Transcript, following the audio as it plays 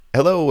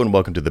Hello and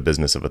welcome to the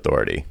Business of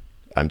Authority.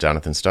 I'm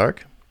Jonathan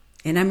Stark.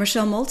 And I'm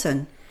Rochelle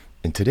Moulton.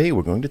 And today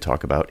we're going to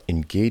talk about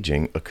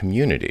engaging a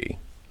community.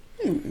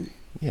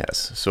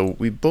 Yes. So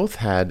we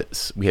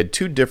had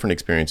two different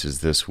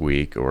experiences this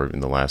week or in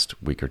the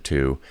last week or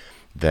two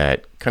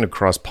that kind of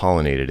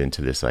cross-pollinated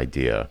into this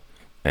idea.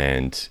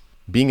 And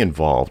being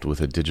involved with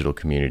a digital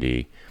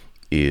community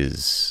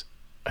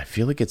I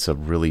feel like it's this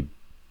is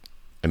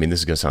going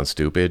to sound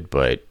stupid,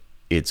 but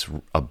it's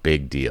a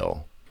big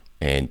deal.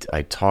 And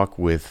I talk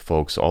with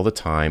folks all the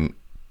time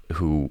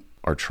who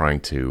are trying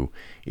to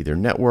either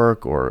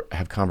network or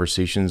have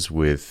conversations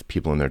with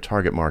people in their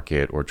target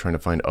market or trying to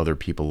find other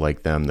people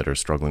like them that are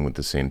struggling with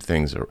the same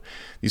things, or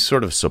these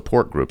sort of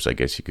support groups, I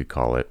guess you could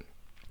call it.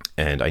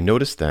 And I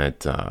noticed that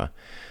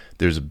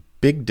there's a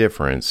big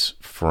difference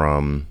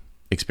from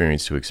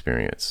experience to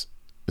experience.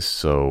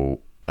 So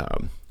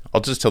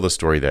I'll just tell the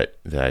story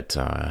that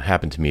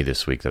happened to me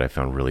this week that I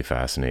found really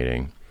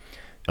fascinating.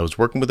 I was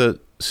working with a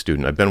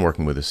student. I've been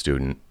working with a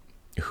student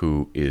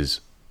who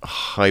is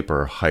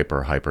hyper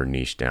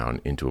niche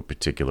down into a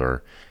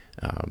particular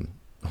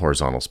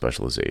horizontal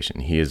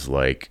specialization. He is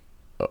like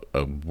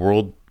a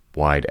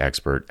worldwide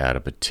expert at a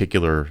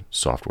particular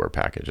software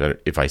package.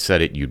 If I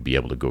said it, you'd be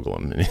able to Google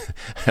him.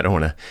 I don't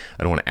want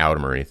to out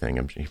him or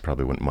anything. He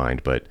probably wouldn't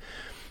mind, but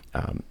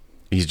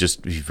he's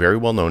very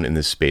well known in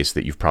this space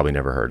that you've probably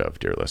never heard of,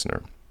 dear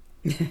listener.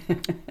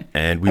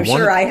 And I'm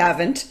sure I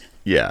haven't.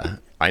 Yeah.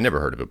 I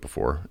never heard of it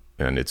before,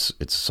 and it's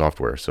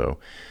software. So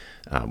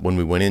when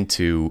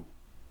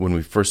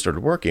we first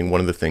started working,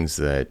 one of the things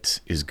that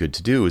is good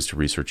to do is to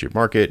research your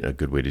market. A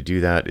good way to do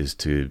that is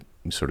to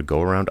sort of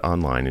go around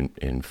online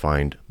and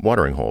find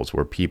watering holes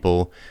where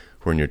people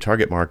who are in your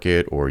target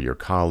market or your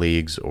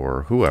colleagues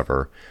or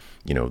whoever,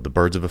 the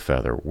birds of a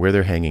feather, where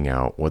they're hanging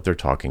out, what they're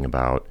talking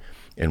about.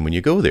 And when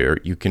you go there,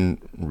 you can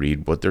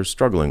read what they're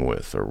struggling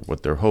with or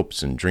what their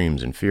hopes and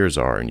dreams and fears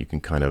are, and you can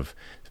kind of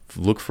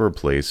look for a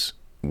place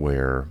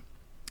where,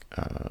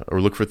 or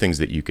look for things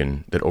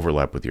that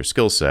overlap with your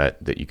skill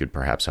set that you could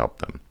perhaps help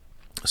them.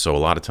 So a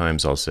lot of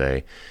times I'll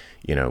say,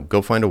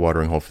 go find a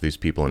watering hole for these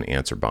people and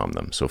answer bomb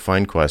them. So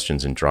find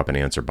questions and drop an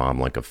answer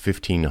bomb, like a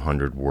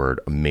 1,500 word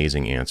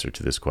amazing answer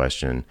to this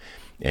question,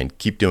 and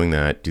keep doing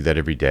that. Do that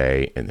every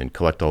day, and then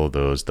collect all of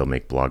those. They'll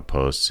make blog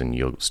posts, and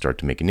you'll start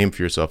to make a name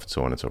for yourself, and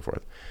so on and so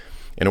forth.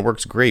 And it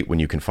works great when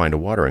you can find a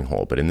watering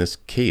hole. But in this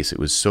case, it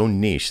was so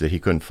niche that he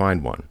couldn't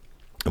find one.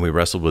 And we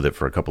wrestled with it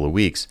for a couple of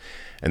weeks.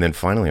 And then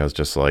finally I was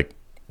just like,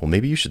 well,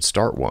 maybe you should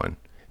start one.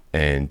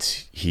 And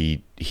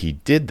he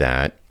did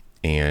that.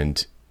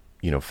 And,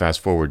 fast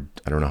forward,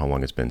 I don't know how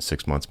long it's been,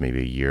 6 months, maybe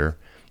a year.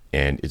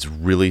 And it's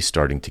really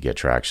starting to get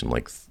traction.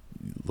 Like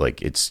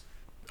it's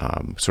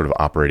sort of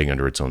operating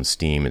under its own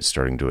steam. It's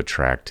starting to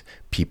attract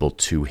people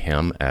to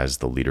him as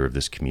the leader of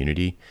this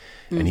community.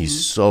 Mm-hmm. And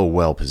he's so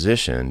well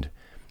positioned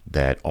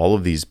that all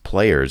of these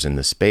players in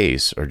the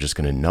space are just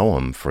going to know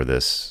him for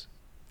this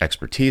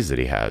expertise that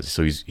he has.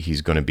 So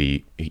he's going to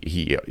be,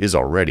 he is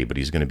already, but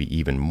he's going to be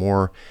even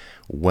more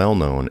well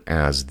known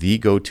as the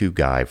go-to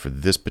guy for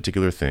this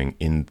particular thing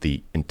in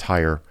the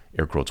entire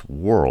air quotes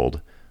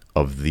world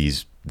of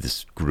this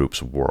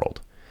group's world.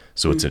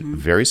 So it's a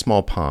very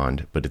small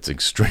pond, but it's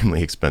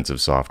extremely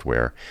expensive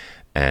software.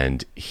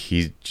 And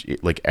he,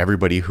 like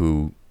everybody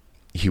who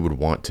he would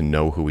want to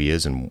know who he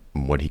is and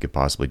what he could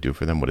possibly do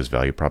for them, what his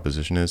value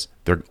proposition is,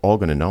 they're all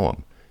going to know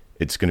him.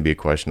 It's going to be a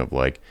question of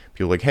like,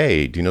 people like,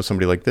 hey, do you know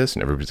somebody like this?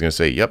 And everybody's going to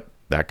say, yep,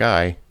 that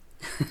guy.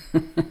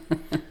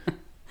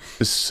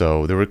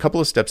 So there were a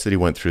couple of steps that he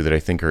went through that I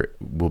think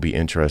will be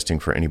interesting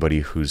for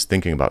anybody who's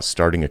thinking about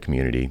starting a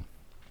community.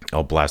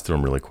 I'll blast through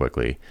them really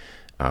quickly.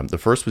 The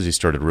first was he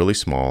started really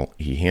small.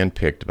 He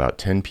handpicked about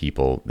 10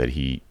 people that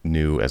he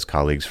knew as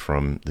colleagues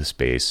from the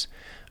space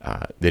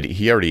that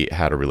he already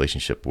had a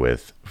relationship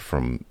with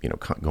from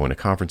going to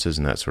conferences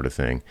and that sort of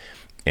thing,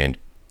 and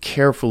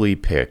carefully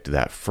picked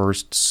that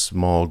first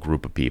small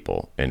group of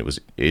people. And it was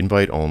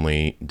invite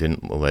only,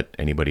 didn't let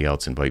anybody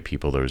else invite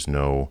people.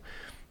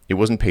 It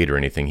wasn't paid or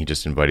anything. He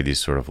just invited these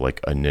sort of like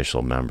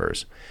initial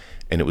members.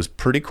 And it was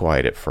pretty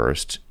quiet at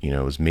first. It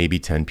was maybe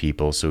 10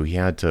 people. So he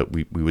had to,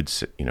 we would,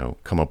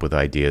 come up with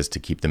ideas to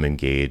keep them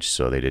engaged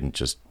so they didn't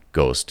just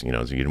ghost, so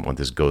you didn't want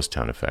this ghost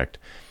town effect.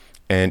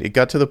 And it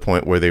got to the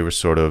point where they were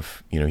sort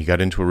of, he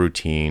got into a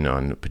routine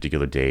on a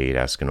particular date,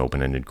 ask an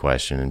open-ended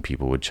question, and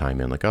people would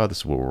chime in like, oh, this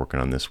is what we're working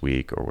on this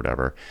week or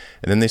whatever.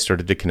 And then they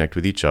started to connect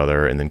with each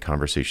other, and then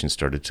conversations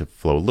started to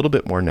flow a little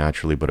bit more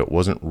naturally, but it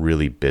wasn't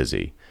really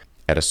busy.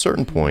 At a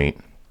certain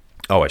point,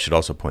 I should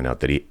also point out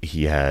that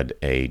he had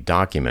a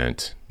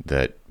document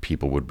that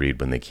people would read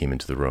when they came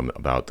into the room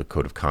about the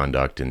code of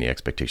conduct and the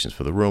expectations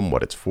for the room,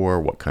 what it's for,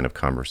 what kind of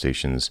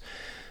conversations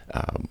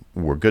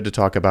were good to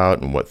talk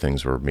about, and what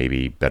things were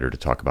maybe better to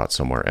talk about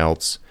somewhere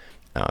else.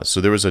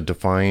 So there was a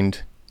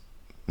defined,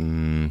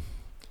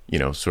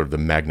 sort of the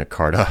Magna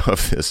Carta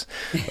of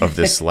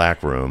this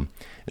Slack room,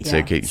 and say,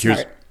 okay,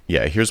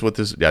 here's what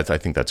this. I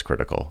think that's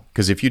critical,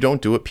 because if you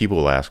don't do it, people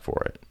will ask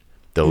for it.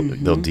 they'll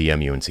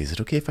DM you and say, is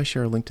it okay if I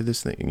share a link to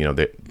this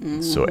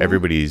thing? So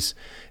everybody's,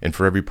 and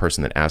for every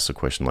person that asks a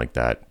question like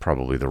that,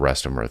 probably the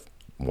rest of them are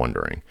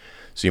wondering.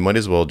 So you might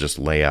as well just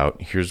lay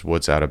out, here's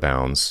what's out of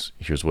bounds,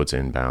 here's what's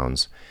in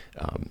bounds,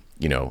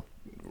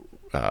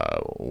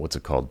 what's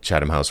it called?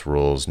 Chatham House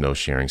rules, no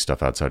sharing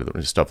stuff outside of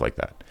the stuff like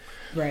that.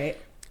 Right.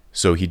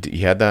 So he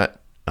had that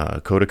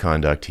code of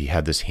conduct. He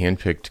had this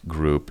handpicked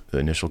group, the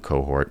initial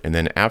cohort. And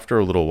then after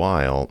a little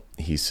while,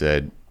 he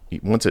said,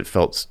 once it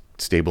felt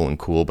stable and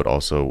cool, but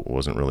also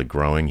wasn't really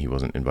growing, he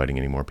wasn't inviting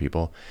any more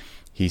people.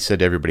 He said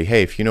to everybody,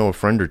 hey, if you know a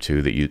friend or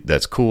two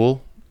that's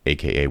cool,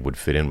 AKA would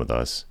fit in with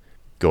us,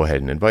 go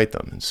ahead and invite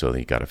them. And so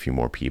he got a few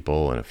more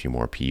people,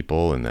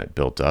 and that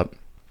built up.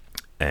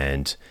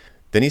 And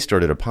then he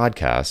started a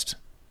podcast,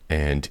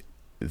 and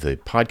the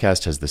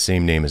podcast has the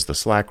same name as the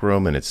Slack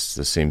room, and it's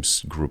the same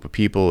group of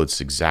people.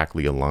 It's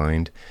exactly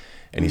aligned.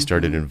 And he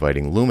started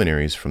inviting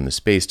luminaries from the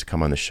space to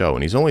come on the show.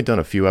 And he's only done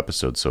a few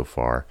episodes so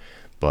far,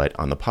 but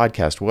on the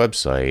podcast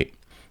website,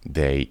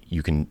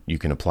 you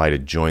can apply to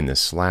join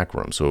this Slack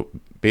room. So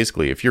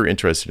basically, if you're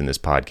interested in this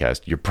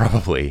podcast, you're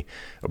probably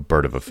a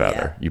bird of a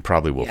feather. Yeah. You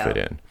probably will fit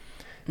in.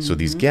 So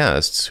these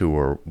guests who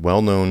are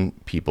well-known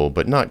people,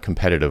 but not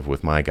competitive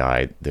with my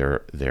guy,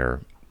 they're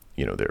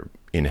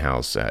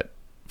in-house at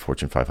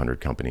Fortune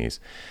 500 companies.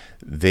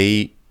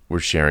 They'll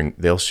share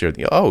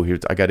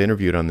I got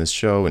interviewed on this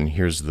show, and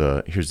here's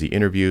the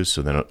interview.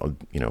 So then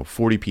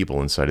 40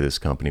 people inside of this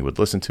company would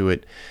listen to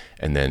it,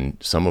 and then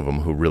some of them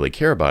who really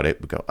care about it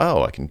would go,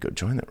 oh, I can go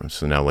join that room.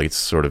 So now it's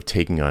sort of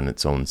taking on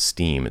its own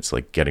steam. It's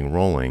like getting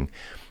rolling,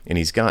 and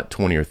he's got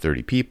 20 or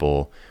 30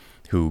 people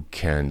who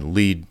can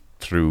lead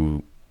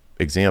through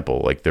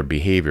example, like their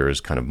behavior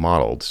is kind of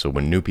modeled. So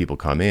when new people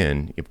come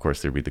in, of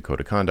course they read the code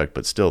of conduct,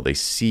 but still they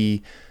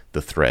see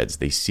the threads,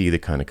 they see the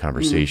kind of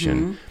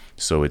conversation.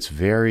 So it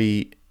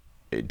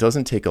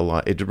doesn't take a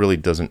lot. It really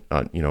doesn't,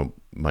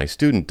 my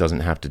student doesn't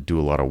have to do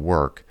a lot of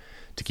work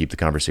to keep the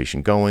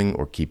conversation going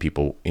or keep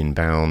people in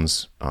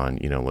bounds on,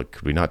 like,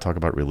 could we not talk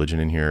about religion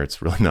in here? It's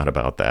really not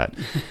about that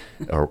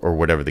or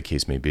whatever the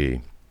case may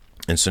be.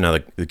 And so now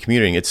the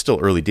community, it's still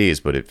early days,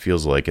 but it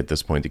feels like at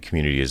this point the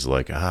community is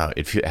like,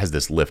 it has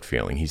this lift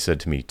feeling. He said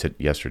to me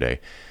yesterday,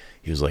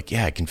 he was like,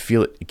 yeah, I can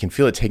feel it. It can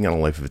feel it taking on a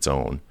life of its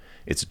own.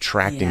 It's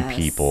attracting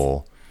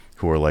people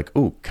who are like,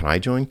 oh, can I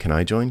join? Can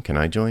I join? Can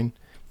I join?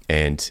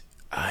 And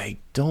I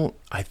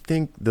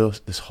think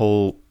this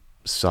whole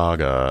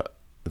saga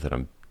that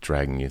I'm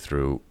dragging you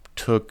through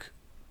took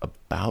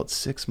about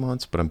 6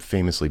 months, but I'm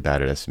famously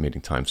bad at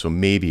estimating time. So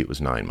maybe it was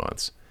 9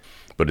 months.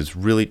 But it's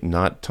really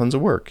not tons of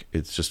work.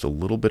 It's just a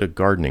little bit of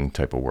gardening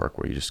type of work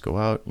where you just go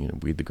out,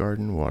 weed the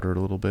garden, water it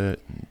a little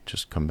bit, and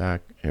just come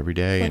back every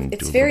day. And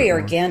it's very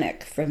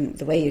organic from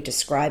the way you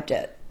described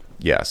it.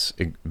 Yes,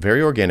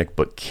 very organic,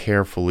 but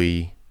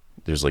carefully.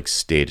 There's like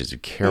stages.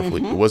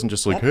 Carefully. It wasn't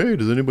just like, hey,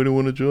 does anybody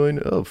want to join?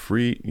 Oh,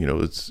 free.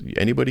 It's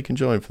anybody can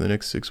join for the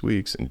next 6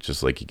 weeks. And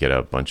just like you get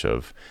a bunch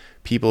of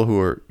people who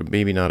are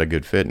maybe not a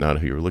good fit, not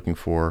who you're looking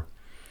for.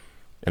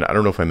 And I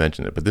don't know if I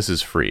mentioned it, but this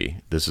is free.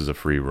 This is a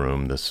free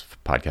room. This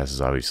podcast is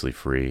obviously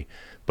free.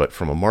 But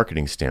from a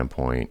marketing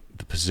standpoint,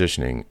 the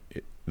positioning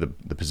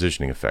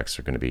effects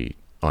are going to be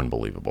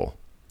unbelievable.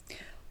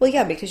 Well,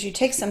 yeah, because you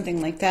take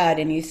something like that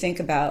and you think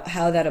about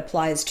how that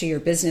applies to your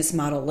business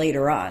model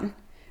later on,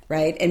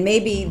 right? And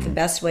maybe the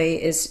best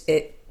way is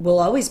it will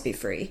always be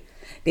free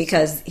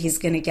because he's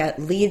going to get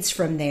leads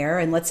from there.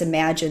 And let's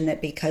imagine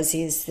that because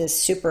he's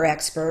this super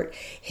expert,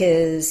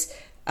 his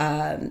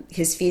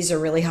fees are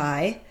really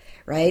high.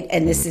 Right.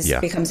 And this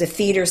becomes a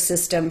feeder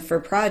system for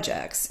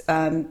projects.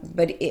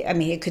 But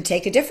it could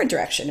take a different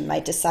direction. It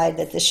might decide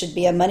that this should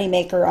be a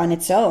moneymaker on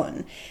its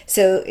own.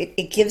 So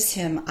it gives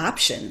him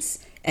options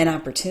and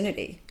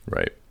opportunity.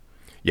 Right.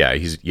 Yeah.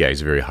 He's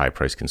a very high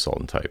price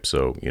consultant type.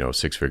 So,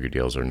 6-figure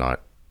deals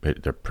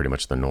they're pretty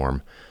much the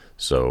norm.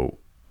 So,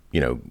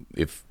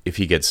 if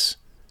he gets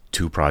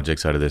 2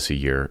 projects out of this a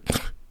year.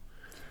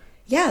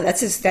 Yeah, that's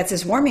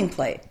his warming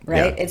plate,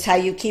 right? Yeah. It's how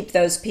you keep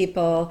those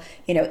people,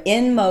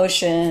 in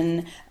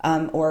motion,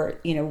 or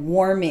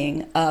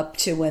warming up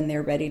to when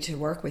they're ready to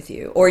work with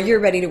you, or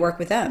you're ready to work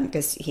with them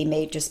because he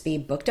may just be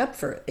booked up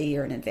for a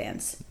year in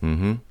advance.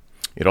 Mm-hmm.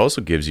 It also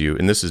gives you,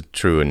 and this is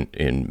true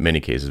in many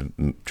cases,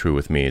 true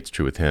with me, it's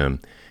true with him.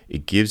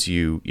 It gives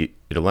you, it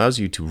allows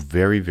you to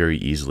very, very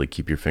easily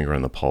keep your finger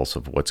on the pulse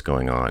of what's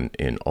going on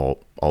in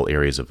all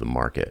areas of the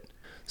market.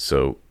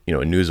 So,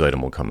 a news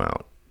item will come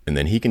out. And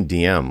then he can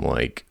DM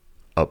like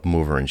up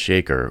mover and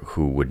shaker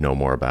who would know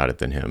more about it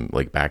than him,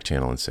 like back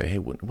channel and say, hey,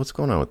 what's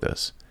going on with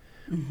this?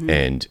 Mm-hmm.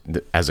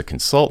 And as a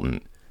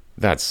consultant,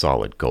 that's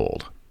solid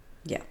gold.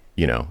 Yeah.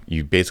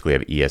 You basically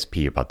have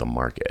ESP about the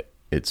market.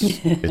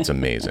 It's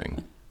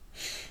amazing.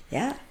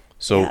 Yeah.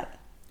 So,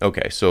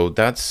 okay. So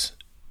that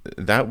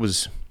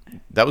was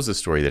the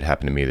story that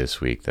happened to me this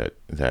week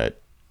that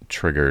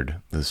triggered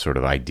the sort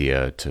of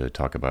idea to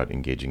talk about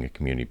engaging a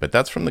community. But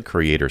that's from the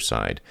creator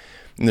side.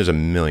 And there's a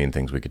million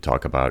things we could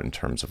talk about in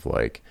terms of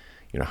like,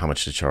 how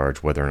much to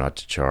charge, whether or not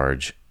to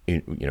charge,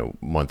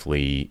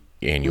 monthly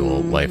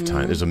annual,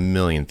 lifetime. There's a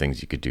million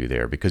things you could do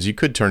there because you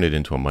could turn it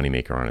into a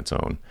moneymaker on its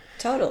own.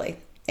 Totally.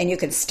 And you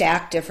could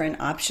stack different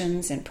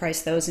options and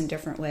price those in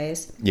different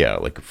ways. Yeah,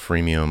 like a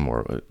freemium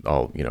or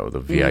all, the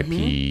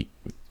VIP.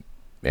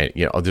 And,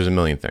 there's a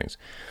million things.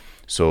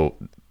 So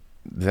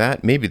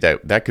that maybe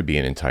that could be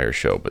an entire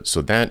show. But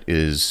so that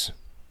is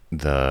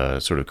the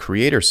sort of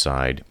creator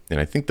side. And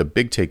I think the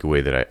big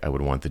takeaway that I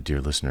would want the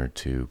dear listener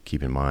to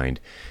keep in mind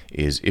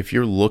is if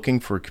you're looking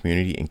for a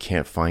community and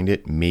can't find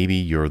it, maybe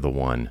you're the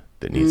one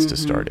that needs to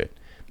start it.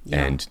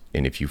 Yeah.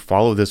 And if you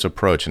follow this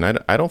approach, and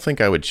I don't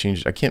think I would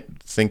change, I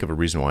can't think of a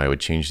reason why I would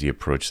change the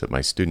approach that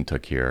my student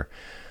took here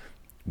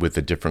with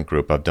a different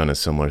group. I've done a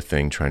similar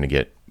thing trying to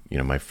get,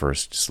 my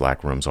first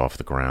Slack rooms off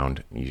the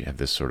ground. You have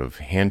this sort of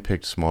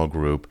handpicked small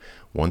group.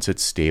 Once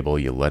it's stable,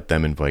 you let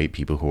them invite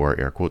people who are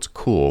air quotes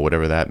cool,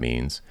 whatever that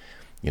means,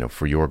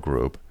 for your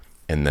group.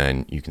 And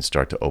then you can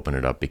start to open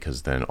it up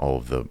because then all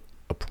of the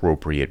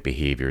appropriate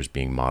behavior is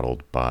being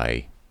modeled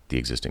by the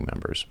existing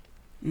members.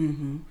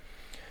 Mm-hmm.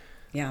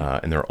 Yeah.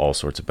 And there are all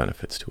sorts of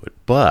benefits to it.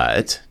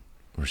 But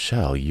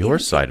Rochelle, your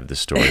side of the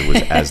story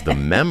was as the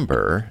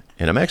member,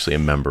 and I'm actually a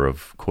member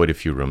of quite a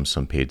few rooms,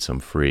 some paid, some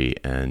free.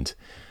 And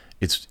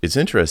it's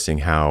interesting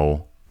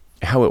how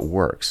it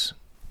works.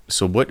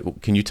 So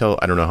what can you tell?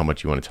 I don't know how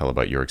much you want to tell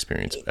about your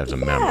experience as a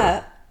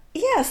member.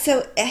 Yeah.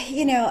 So,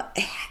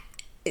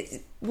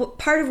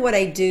 part of what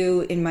I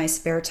do in my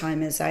spare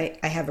time is I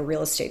have a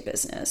real estate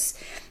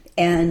business.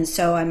 And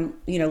so I'm,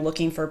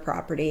 looking for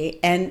property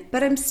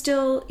but I'm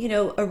still,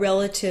 a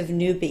relative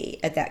newbie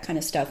at that kind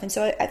of stuff. And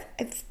so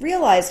I've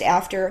realized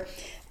after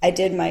I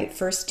did my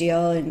first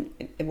deal and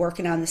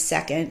working on the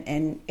second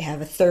and have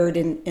a third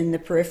in the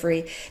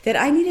periphery that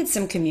I needed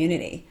some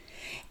community.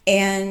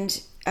 And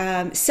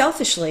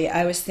selfishly,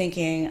 I was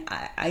thinking,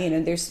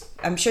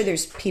 I'm sure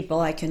there's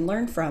people I can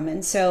learn from.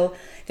 And so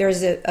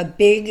there's a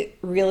big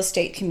real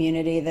estate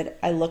community that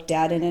I looked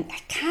at, and I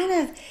kind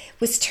of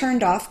was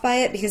turned off by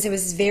it because it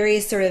was very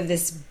sort of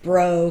this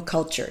bro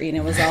culture.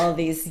 It was all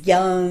these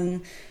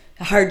young,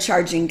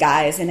 hard-charging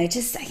guys. And I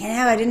just,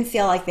 I didn't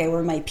feel like they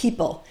were my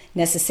people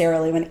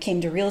necessarily when it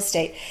came to real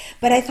estate.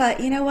 But I thought,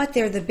 what,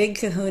 they're the big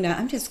kahuna.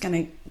 I'm just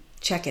going to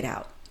check it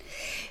out.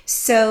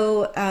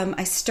 So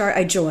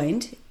I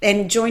joined,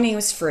 and joining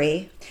was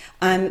free.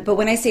 But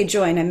when I say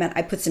join, I meant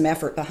I put some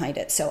effort behind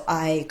it. So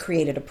I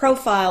created a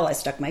profile, I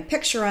stuck my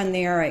picture on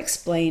there, I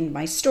explained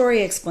my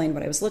story, explained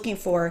what I was looking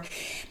for.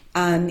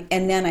 And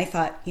then I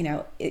thought,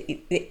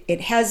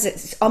 it has,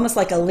 it's almost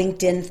like a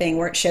LinkedIn thing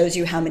where it shows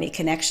you how many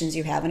connections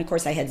you have. And of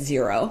course I had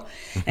 0.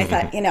 I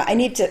thought, I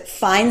need to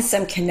find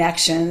some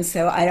connections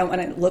so I don't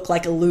want to look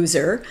like a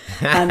loser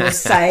on the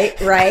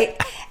site,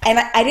 right? And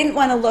I didn't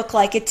want to look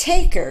like a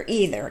taker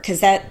either,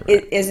 because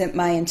it isn't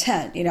my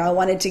intent. I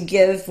wanted to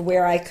give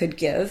where I could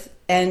give.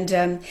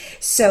 And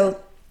so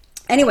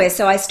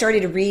I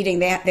started reading,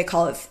 they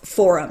call it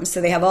forums. So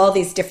they have all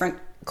these different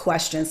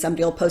questions.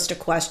 Somebody will post a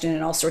question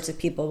and all sorts of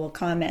people will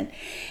comment.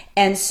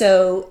 And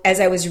so as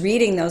I was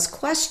reading those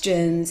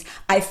questions,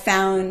 I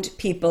found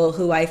people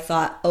who I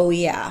thought, oh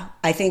yeah,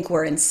 I think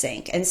we're in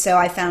sync. And so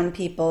I found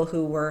people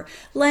who were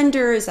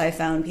lenders. I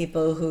found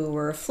people who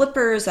were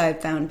flippers. I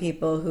found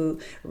people who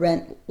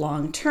rent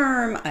long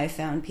term. I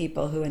found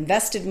people who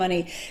invested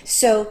money.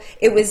 So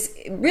it was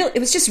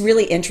just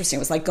really interesting. It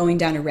was like going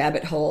down a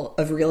rabbit hole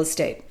of real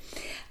estate.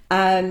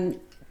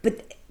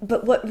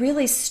 But what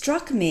really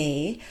struck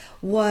me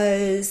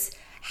was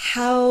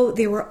how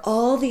there were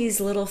all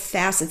these little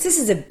facets. This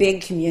is a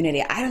big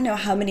community. I don't know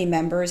how many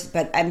members,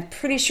 but I'm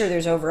pretty sure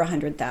there's over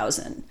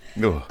 100,000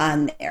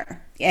 on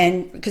there.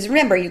 And because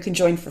remember, you can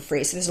join for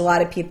free. So there's a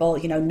lot of people,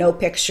 no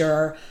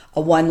picture,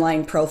 a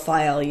one-line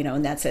profile,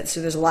 and that's it.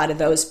 So there's a lot of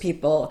those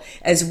people,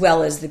 as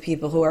well as the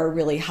people who are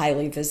really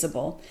highly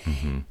visible.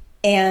 Mm-hmm.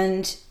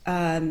 And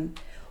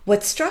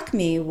what struck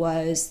me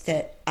was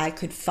that I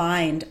could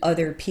find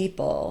other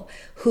people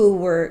who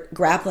were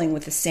grappling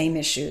with the same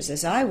issues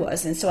as I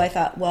was. And so I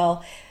thought,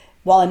 well,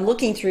 while I'm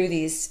looking through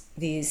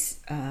these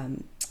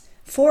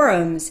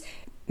forums,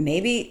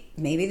 maybe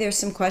there's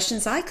some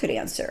questions I could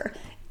answer.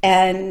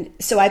 And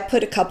so I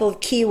put a couple of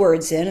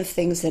keywords in of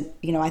things that,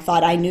 I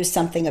thought I knew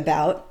something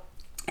about.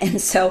 And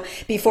so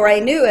before I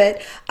knew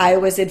it, I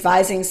was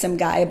advising some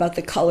guy about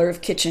the color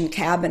of kitchen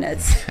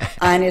cabinets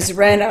on his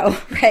reno,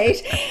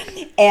 right?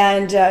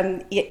 And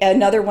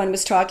another one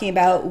was talking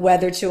about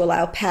whether to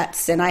allow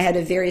pets. And I had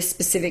a very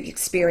specific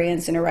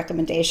experience and a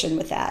recommendation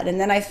with that. And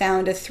then I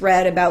found a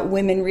thread about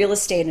women real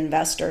estate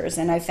investors.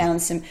 And I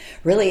found some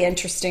really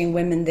interesting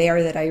women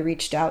there that I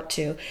reached out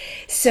to.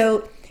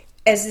 So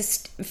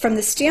from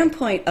the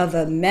standpoint of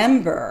a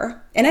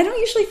member, and I don't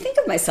usually think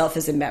of myself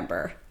as a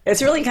member.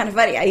 It's really kind of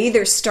funny. I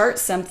either start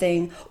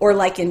something, or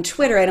like in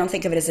Twitter, I don't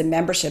think of it as a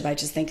membership. I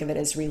just think of it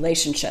as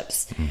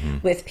relationships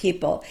with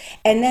people.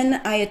 And then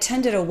I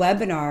attended a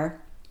webinar,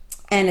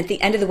 and at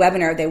the end of the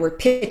webinar, they were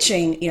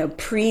pitching,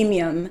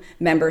 premium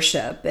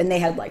membership, and they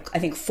had I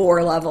think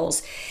 4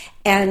 levels.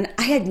 And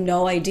I had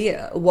no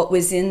idea what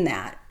was in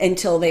that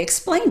until they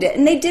explained it.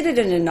 And they did it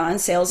in a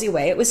non-salesy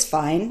way. It was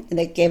fine. And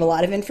they gave a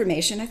lot of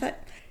information. I thought,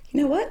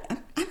 you know what?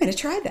 I'm going to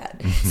try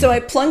that. So I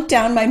plunked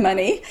down my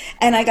money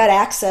and I got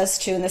access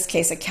to, in this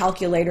case, a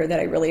calculator that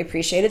I really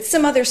appreciated.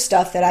 Some other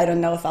stuff that I don't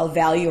know if I'll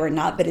value or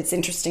not, but it's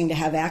interesting to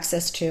have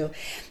access to.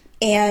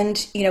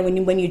 And, you know,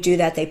 when you do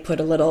that, they put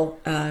a little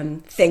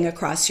thing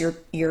across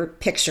your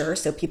picture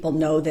so people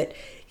know that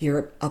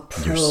you're a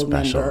pro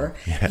member.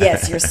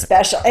 Yes, you're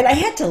special. And I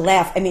had to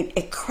laugh. I mean,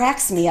 it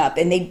cracks me up.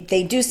 And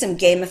they do some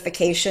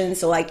gamification.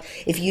 So, like,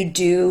 if you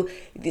do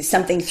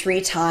something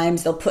 3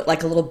 times, they'll put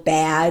like a little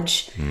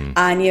badge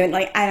on you. And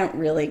like, I don't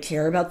really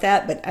care about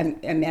that, but I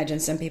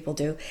imagine some people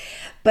do.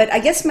 But I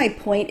guess my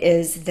point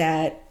is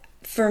that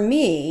for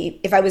me,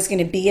 if I was going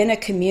to be in a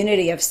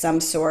community of some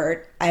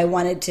sort, I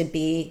wanted to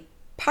be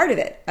part of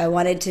it. I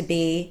wanted to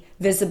be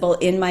visible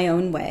in my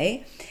own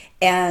way.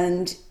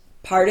 And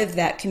part of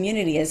that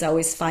community is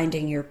always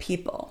finding your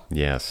people.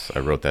 Yes, I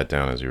wrote that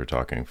down as you were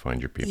talking, find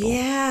your people.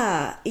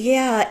 Yeah.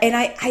 And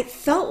I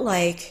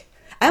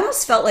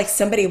almost felt like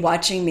somebody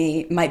watching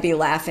me might be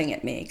laughing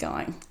at me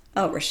going,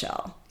 oh,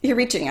 Rochelle, you're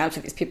reaching out to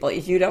these people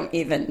you don't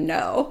even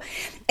know.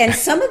 And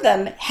some of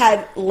them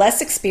had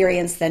less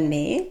experience than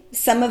me.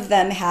 Some of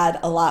them had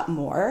a lot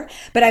more.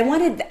 But I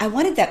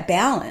wanted that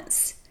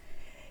balance.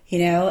 You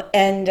know,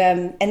 and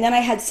then I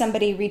had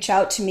somebody reach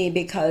out to me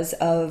because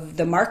of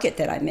the market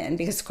that I'm in,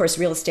 because of course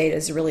real estate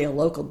is really a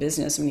local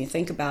business when you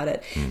think about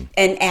it,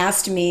 and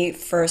asked me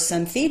for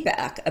some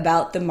feedback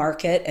about the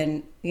market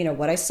and, you know,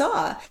 what I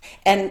saw.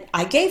 And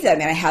I gave them,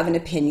 and I have an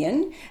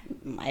opinion.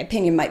 My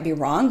opinion might be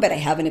wrong, but I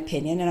have an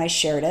opinion, and I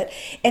shared it.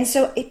 And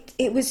so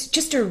it was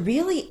just a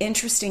really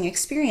interesting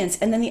experience.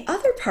 And then the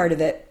other part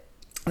of it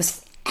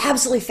was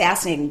absolutely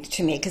fascinating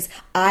to me because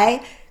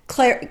I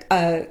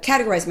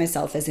categorize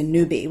myself as a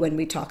newbie when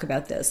we talk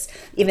about this,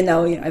 even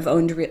though, you know, I've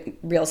owned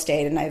real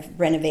estate and I've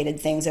renovated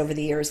things over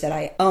the years that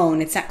I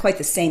own. It's not quite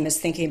the same as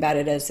thinking about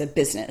it as a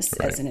business,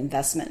 right, as an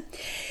investment.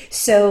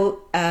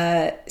 So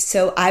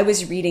I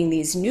was reading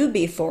these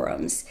newbie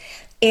forums,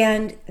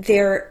 and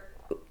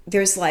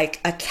there's like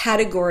a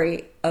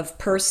category of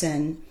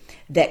person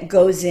that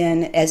goes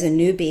in as a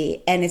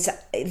newbie, and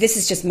this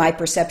is just my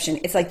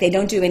perception. It's like they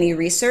don't do any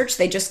research;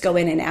 they just go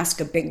in and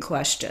ask a big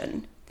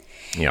question.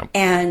 Yeah.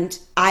 And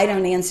I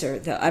don't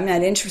answer. I'm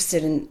not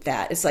interested in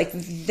that. It's like,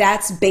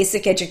 that's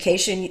basic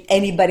education.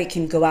 Anybody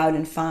can go out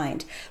and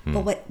find.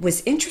 But what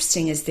was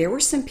interesting is there were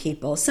some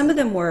people, some of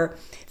them were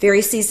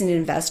very seasoned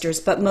investors,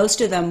 but most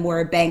of them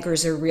were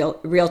bankers or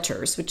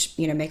realtors, which,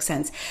 you know, makes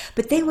sense.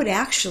 But they would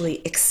actually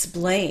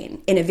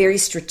explain in a very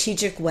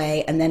strategic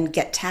way and then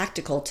get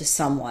tactical to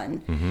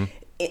someone.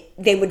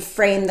 They would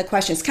frame the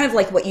question. It's kind of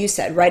like what you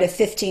said, write a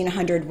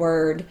 1,500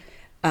 word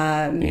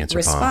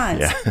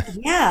response.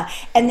 Yeah.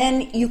 And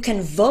then you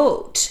can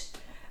vote.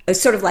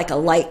 It's sort of like a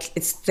like.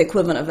 It's the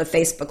equivalent of a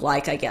Facebook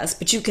like, I guess.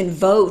 But you can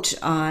vote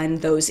on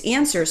those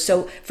answers.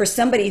 So for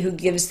somebody who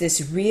gives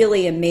this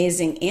really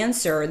amazing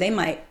answer, they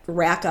might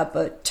rack up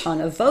a ton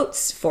of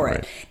votes for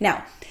it.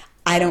 Now,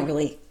 I don't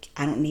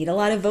need a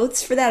lot of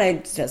votes for that.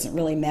 It doesn't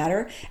really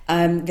matter.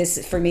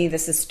 For me,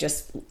 this is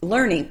just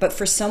learning. But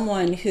for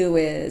someone who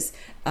is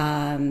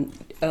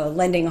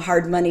lending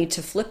hard money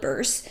to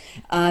flippers,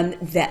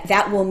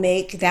 that will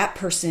make that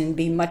person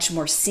be much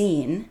more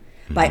seen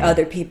by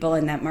other people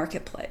in that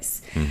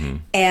marketplace.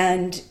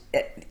 And,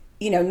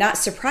 you know, not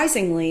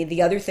surprisingly,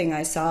 the other thing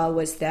I saw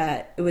was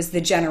that it was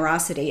the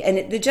generosity.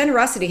 And the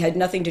generosity had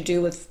nothing to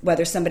do with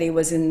whether somebody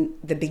was in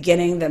the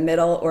beginning, the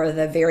middle, or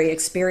the very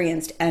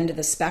experienced end of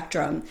the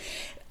spectrum.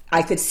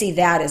 I could see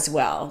that as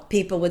well.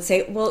 People would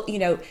say, well,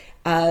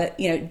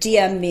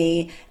 DM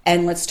me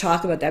and let's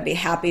talk about that. I'd be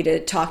happy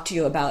to talk to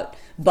you about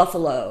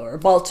Buffalo or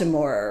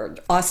Baltimore or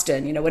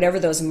Austin, you know, whatever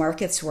those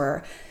markets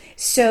were.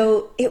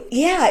 So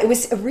it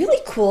was a really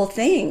cool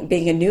thing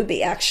being a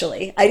newbie,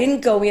 actually. I didn't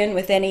go in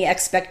with any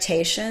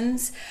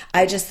expectations.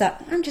 I just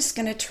thought, I'm just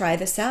going to try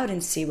this out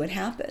and see what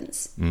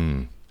happens.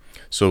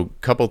 So a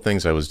couple of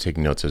things I was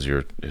taking notes as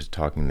you're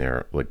talking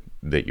there, like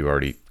that you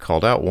already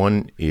called out.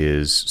 One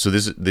is, so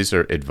these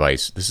are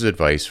advice. This is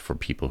advice for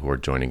people who are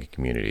joining a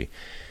community.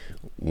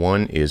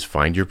 One is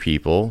find your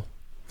people,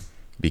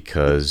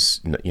 because,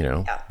 you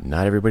know,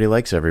 not everybody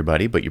likes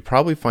everybody, but you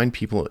probably find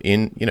people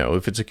in, you know,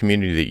 if it's a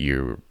community that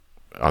you're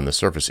on the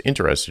surface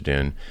interested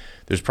in,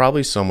 there's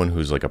probably someone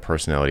who's like a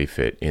personality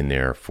fit in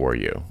there for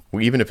you,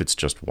 even if it's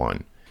just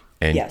one.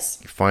 And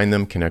find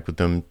them, connect with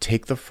them,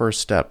 take the first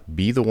step,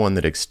 be the one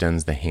that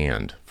extends the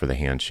hand for the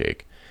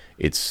handshake.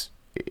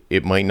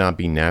 It might not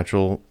be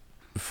natural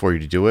for you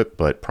to do it,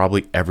 but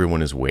probably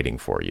everyone is waiting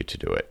for you to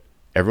do it.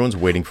 Everyone's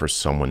waiting for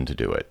someone to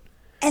do it.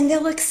 And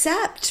they'll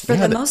accept for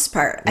the most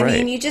part. I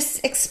mean, you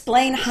just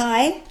explain,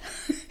 hi,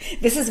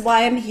 this is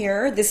why I'm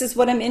here. This is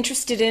what I'm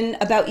interested in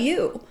about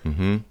you.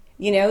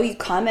 You know, you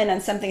comment on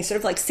something, sort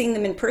of like seeing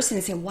them in person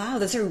and say, wow,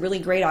 those are really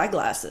great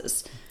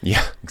eyeglasses.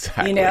 Yeah,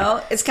 exactly. You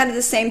know, it's kind of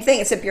the same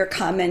thing, except you're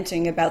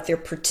commenting about their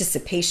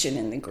participation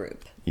in the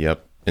group.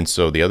 Yep. And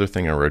so the other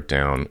thing I wrote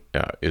down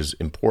is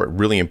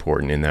really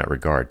important in that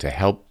regard, to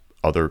help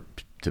to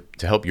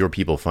help your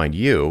people find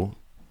you.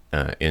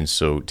 And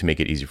so to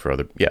make it easy for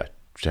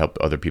to help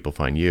other people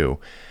find you,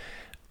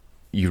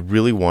 you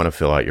really want to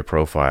fill out your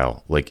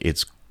profile. Like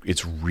it's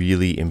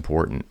really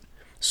important.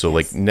 So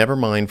Yes. like never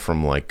mind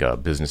from like a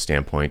business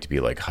standpoint to be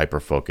like hyper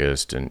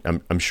focused, and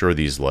I'm sure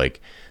these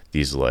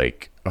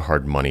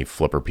hard money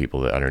flipper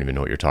people that I don't even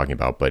know what you're talking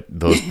about, but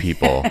those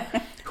people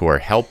who are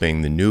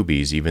helping the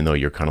newbies, even though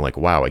you're kind of like,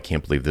 wow, I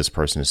can't believe this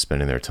person is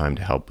spending their time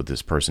to help with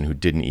this person who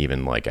didn't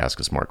even like ask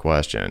a smart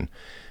question.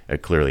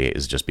 It clearly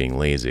is just being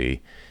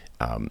lazy.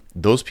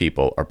 Those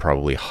people are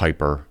probably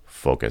hyper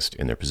focused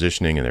in their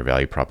positioning and their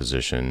value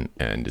proposition,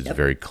 and it's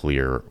very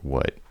clear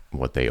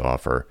what they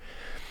offer.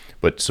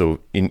 But so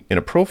in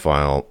a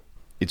profile,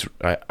 it's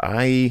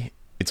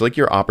like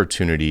your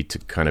opportunity to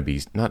kind of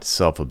be not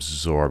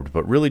self-absorbed,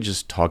 but really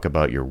just talk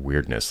about your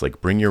weirdness. Like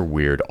bring your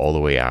weird all the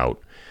way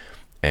out.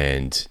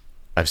 And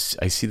I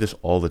see this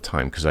all the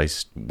time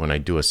because when I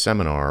do a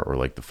seminar or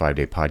like the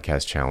 5-day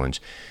podcast challenge,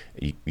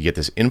 you get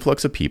this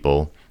influx of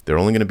people. They're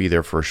only going to be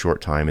there for a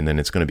short time, and then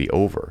it's going to be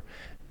over.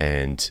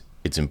 And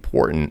it's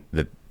important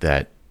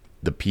that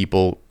the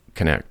people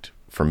connect.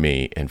 For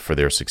me and for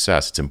their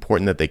success, it's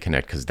important that they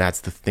connect, because that's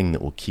the thing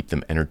that will keep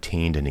them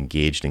entertained and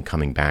engaged and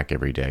coming back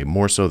every day,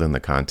 more so than the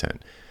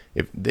content.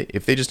 If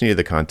they just needed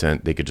the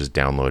content, they could just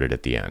download it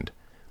at the end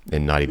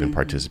and not even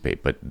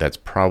participate. But that's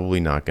probably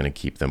not going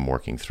to keep them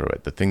working through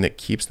it. The thing that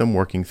keeps them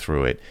working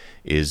through it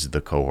is the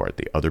cohort,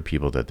 the other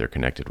people that they're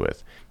connected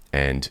with.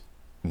 And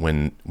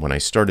when I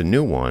start a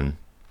new one,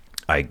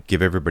 I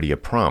give everybody a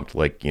prompt,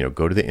 like,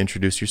 go to the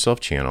Introduce Yourself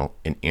channel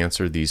and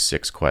answer these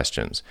 6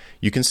 questions.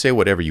 You can say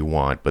whatever you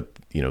want, but,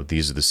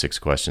 these are the 6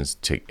 questions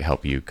to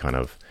help you kind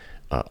of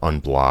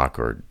unblock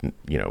or,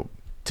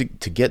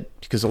 to get,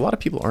 because a lot of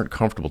people aren't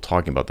comfortable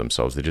talking about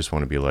themselves. They just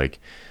want to be like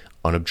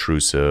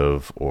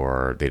unobtrusive,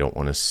 or they don't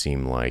want to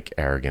seem like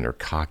arrogant or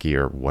cocky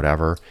or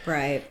whatever.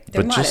 Right.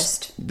 They're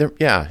modest.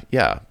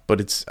 Yeah.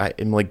 But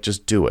I'm like,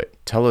 just do it.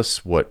 Tell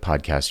us what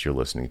podcast you're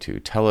listening to.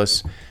 Tell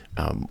us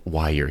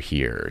why you're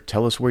here.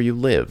 Tell us where you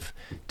live.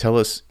 Tell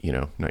us,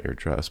 not your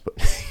address, but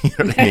you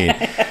know what I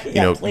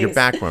mean? Your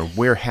background.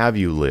 Where have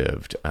you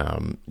lived?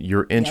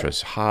 Your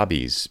interests,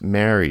 hobbies,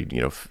 married,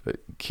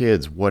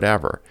 kids,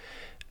 whatever.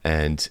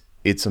 And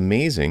it's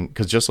amazing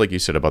because just like you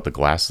said about the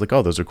glasses, like,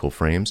 oh, those are cool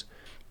frames.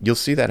 You'll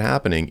see that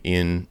happening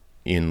in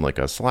like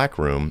a Slack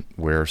room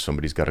where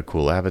somebody's got a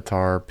cool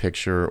avatar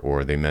picture,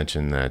 or they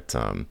mention that,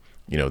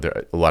 there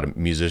are a lot of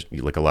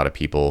like a lot of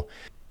people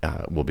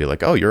will be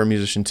like, oh, you're a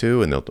musician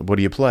too, and what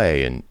do you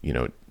play? And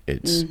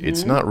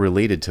it's not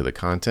related to the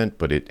content,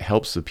 but it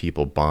helps the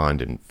people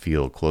bond and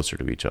feel closer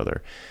to each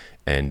other.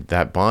 And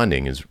that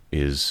bonding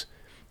is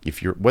if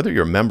whether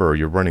you're a member or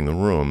you're running the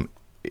room,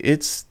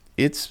 it's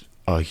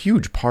a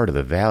huge part of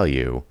the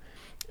value,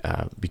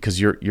 because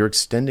you're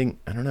extending.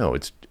 I don't know.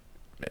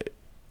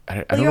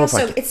 I don't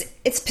know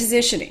it's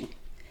positioning.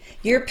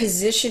 You're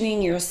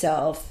positioning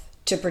yourself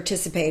to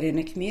participate in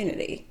a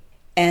community.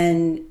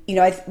 And,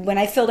 when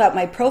I filled out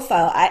my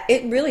profile,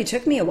 it really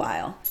took me a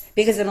while,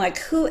 because I'm like,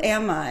 who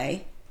am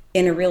I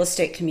in a real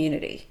estate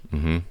community?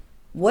 Mm-hmm.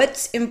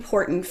 What's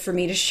important for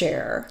me to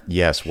share?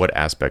 Yes. What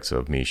aspects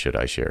of me should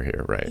I share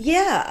here? Right.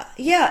 Yeah.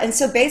 And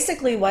so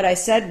basically what I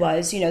said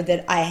was,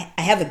 that I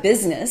have a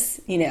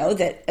business,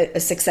 that a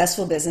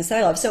successful business that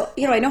I love. So,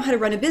 I know how to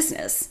run a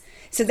business.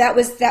 So that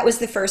was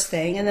the first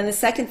thing. And then the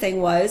second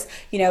thing was,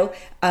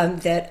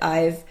 that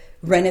I've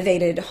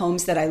renovated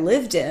homes that I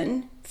lived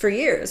in for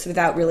years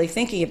without really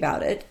thinking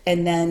about it.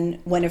 And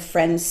then when a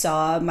friend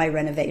saw my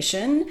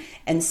renovation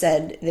and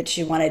said that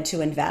she wanted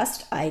to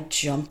invest, I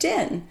jumped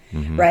in,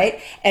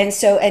 right? And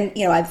so,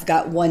 I've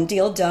got one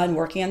deal done,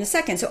 working on the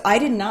second. So I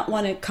did not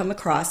want to come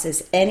across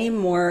as any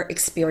more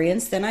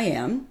experienced than I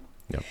am.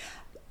 Yep.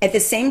 At the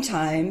same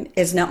time,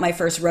 it's not my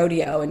first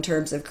rodeo in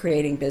terms of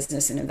creating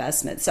business and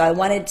investment. So I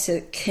wanted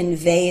to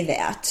convey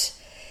that,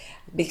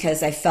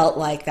 because I felt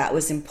like that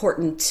was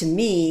important to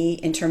me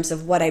in terms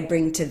of what I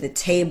bring to the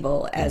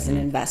table as an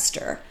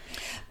investor.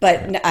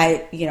 But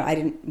I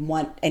didn't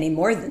want any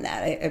more than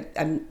that.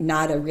 I'm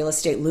not a real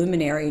estate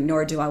luminary,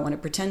 nor do I want to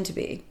pretend to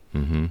be.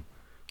 Mm-hmm.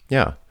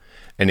 Yeah.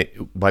 And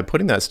by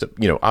putting that stuff,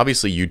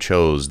 obviously you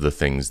chose the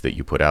things that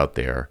you put out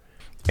there,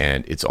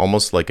 and it's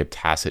almost like a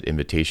tacit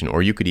invitation,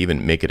 or you could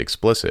even make it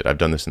explicit. I've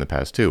done this in the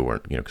past too, where,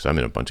 because I'm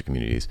in a bunch of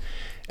communities,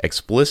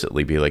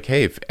 explicitly be like,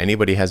 hey, if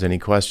anybody has any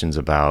questions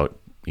about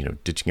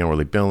ditching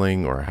hourly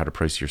billing, or how to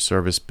price your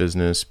service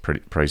business,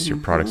 price your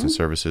products and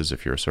services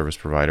if you're a service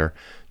provider,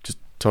 just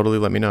totally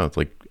let me know. It's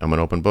like, I'm an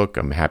open book.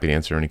 I'm happy to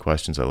answer any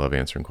questions. I love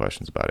answering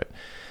questions about it.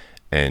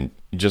 And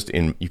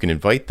you can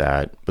invite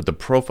that, but the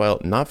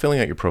profile, not filling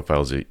out your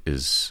profiles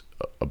is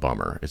a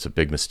bummer. It's a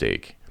big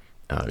mistake.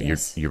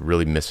 Yes. You're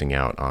really missing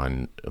out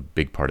on a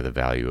big part of the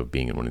value of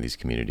being in one of these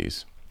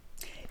communities.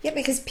 Yeah,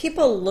 because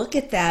people look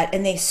at that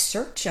and they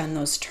search on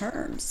those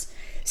terms.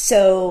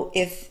 So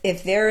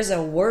if there's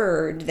a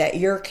word that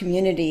your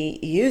community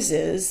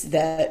uses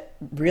that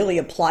really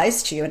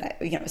applies to you, and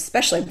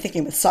especially I'm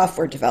thinking with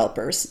software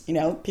developers,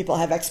 people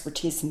have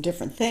expertise in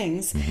different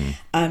things.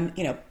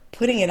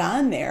 Putting it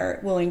on there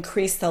will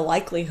increase the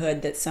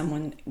likelihood that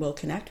someone will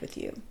connect with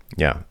you.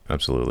 Yeah,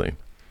 absolutely.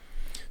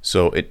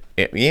 But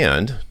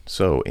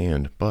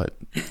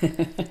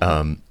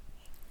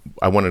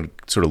I want to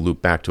sort of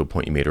loop back to a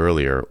point you made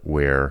earlier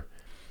where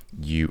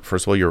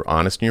first of all, you're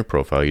honest in your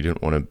profile. You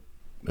didn't want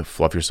to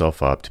fluff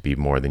yourself up to be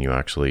more than you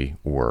actually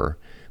were,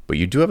 but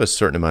you do have a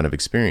certain amount of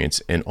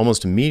experience, and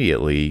almost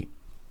immediately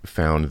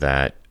found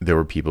that there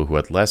were people who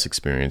had less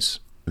experience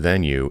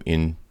than you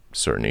in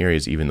certain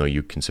areas, even though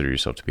you consider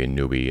yourself to be a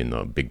newbie in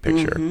the big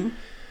picture. Mm-hmm.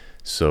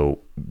 So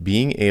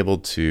being able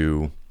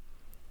to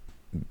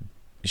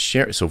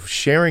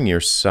sharing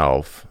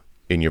yourself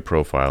in your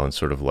profile and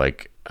sort of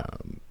like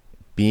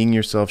being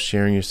yourself,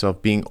 sharing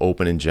yourself, being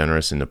open and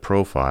generous in the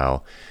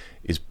profile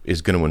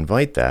is going to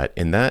invite that.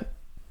 And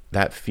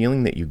that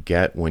feeling that you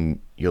get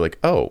when you're like,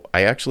 oh,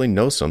 I actually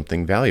know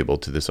something valuable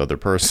to this other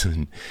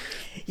person.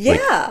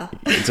 Yeah.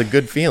 Like, it's a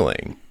good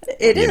feeling.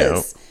 It is.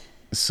 Know?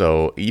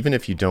 So even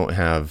if you don't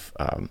have,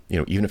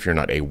 even if you're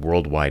not a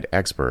worldwide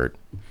expert,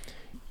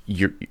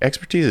 your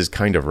expertise is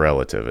kind of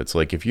relative. It's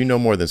like if you know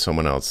more than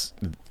someone else,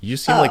 you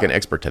seem like an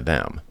expert to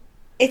them.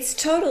 It's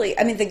totally,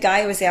 I mean, the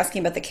guy was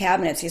asking about the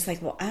cabinets. He's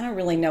like, well, I don't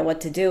really know what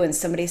to do. And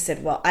somebody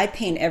said, well, I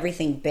paint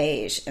everything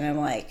beige. And I'm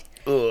like,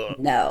 ugh.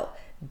 No.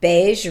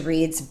 Beige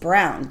reads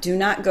brown. Do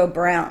not go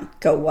brown.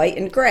 Go white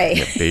and gray.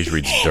 Yeah, beige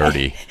reads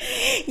dirty.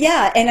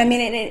 Yeah, and I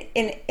mean,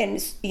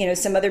 and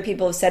some other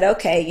people have said,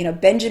 okay,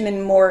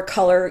 Benjamin Moore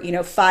color,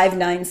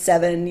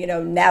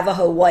 597,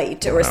 Navajo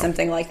white or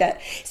something like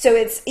that.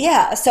 So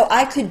so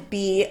I could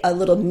be a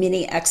little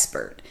mini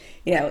expert,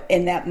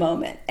 in that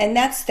moment, and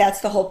that's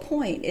the whole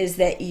point, is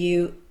that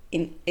you.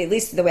 At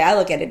least the way I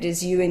look at it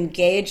is you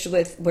engage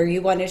with where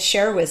you want to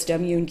share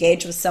wisdom, you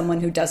engage with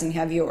someone who doesn't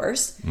have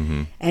yours.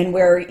 Mm-hmm. And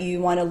where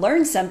you want to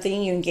learn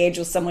something, you engage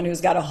with someone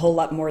who's got a whole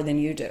lot more than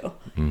you do.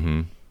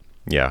 Mm-hmm.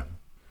 Yeah.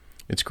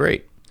 It's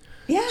great.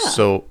 Yeah.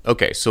 So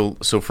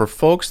for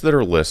folks that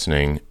are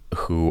listening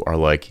who are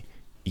like,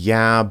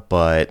 yeah,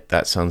 but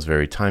that sounds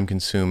very time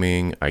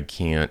consuming. I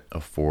can't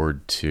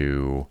afford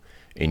to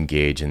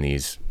engage in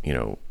these,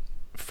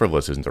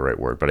 frivolous isn't the right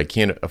word, but I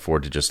can't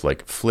afford to just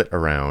like flit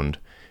around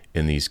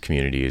in these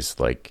communities,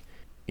 like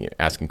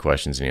asking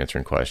questions and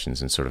answering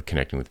questions and sort of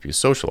connecting with people,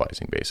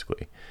 socializing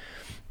basically.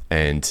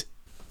 And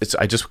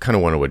I just kind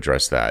of want to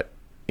address that.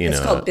 It's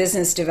called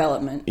business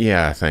development.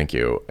 Yeah, thank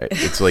you.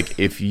 It's like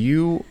if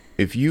you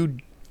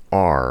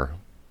are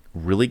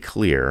really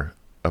clear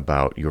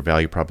about your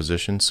value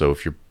proposition. So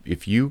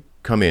if you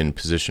come in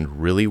positioned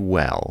really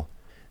well,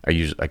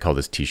 I call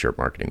this t-shirt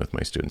marketing with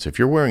my students. If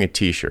you're wearing a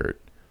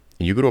t-shirt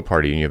and you go to a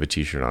party and you have a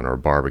t-shirt on, or a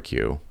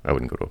barbecue, I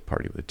wouldn't go to a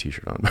party with a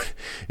t-shirt on, but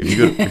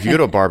if you go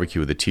to a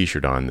barbecue with a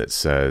t-shirt on that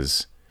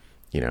says,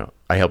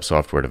 I help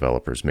software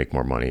developers make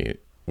more money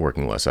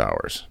working less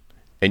hours.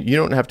 And you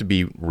don't have to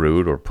be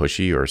rude or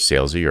pushy or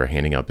salesy or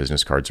handing out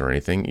business cards or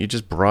anything. You're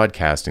just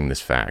broadcasting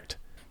this fact.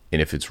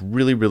 And if it's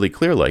really, really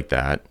clear like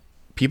that,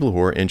 people who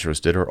are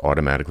interested are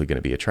automatically going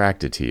to be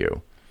attracted to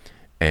you.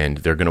 And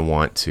they're going to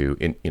want to,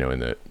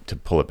 to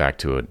pull it back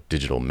to a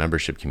digital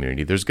membership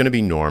community, there's going to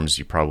be norms.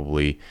 There's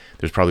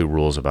probably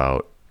rules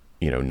about,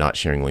 not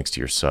sharing links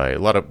to your site. A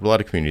lot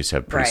of communities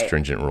have pretty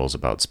stringent rules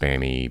about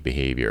spammy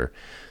behavior.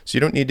 So you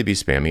don't need to be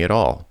spammy at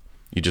all.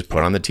 You just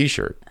put on the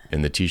t-shirt,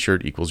 and the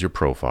t-shirt equals your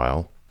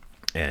profile.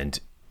 And,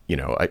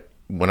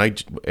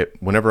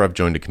 whenever I've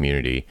joined a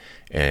community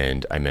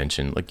and I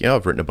mention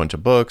I've written a bunch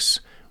of books.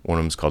 One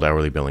of them's called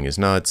Hourly Billing is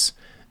Nuts.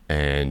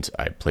 And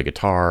I play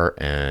guitar,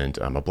 and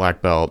I'm a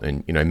black belt,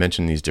 and I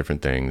mention these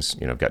different things.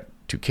 I've got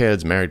 2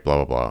 kids, married, blah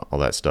blah blah, all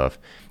that stuff.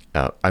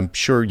 I'm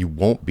sure you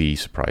won't be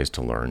surprised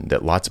to learn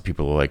that lots of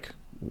people are like,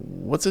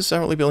 "What's this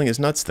hourly billing is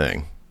nuts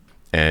thing?"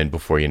 And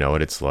before you know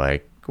it, it's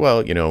like,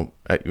 well,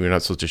 we're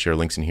not supposed to share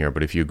links in here,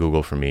 but if you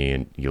Google for me,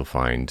 and you'll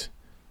find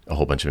a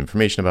whole bunch of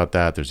information about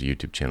that. There's a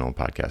YouTube channel and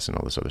podcast and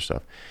all this other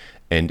stuff.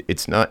 And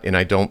it's not, and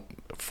I don't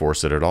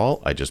force it at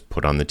all. I just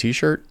put on the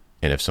t-shirt.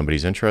 And if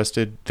somebody's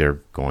interested,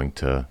 they're going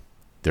to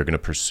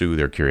pursue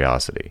their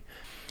curiosity.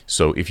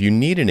 So if you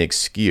need an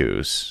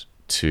excuse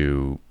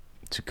to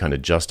kind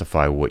of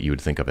justify what you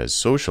would think of as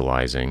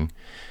socializing,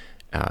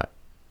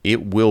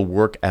 it will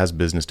work as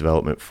business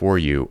development for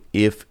you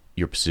if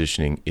your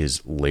positioning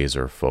is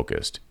laser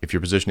focused. If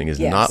your positioning is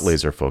not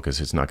laser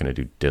focused, it's not going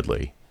to do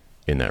diddly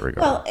in that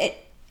regard. Well,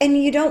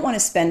 and you don't want to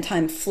spend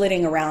time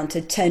flitting around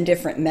to 10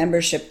 different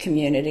membership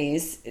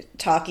communities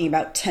talking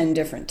about 10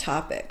 different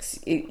topics.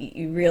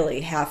 You really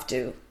have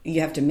to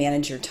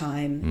manage your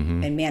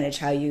time and manage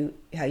how you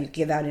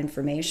give out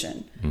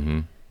information. Mm-hmm.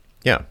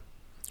 Yeah,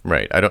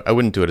 right. I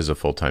wouldn't do it as a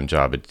full-time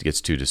job. It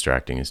gets too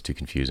distracting. It's too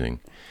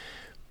confusing.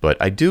 But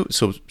I do.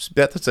 So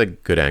that's a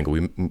good angle.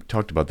 We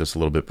talked about this a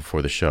little bit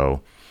before the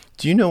show.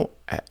 Do you know,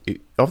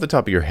 off the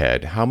top of your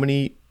head, how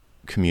many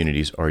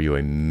communities are you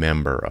a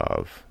member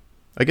of?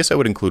 I guess I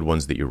would include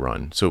ones that you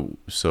run.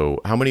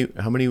 So how many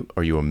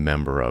are you a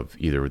member of,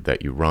 either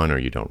that you run or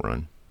you don't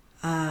run?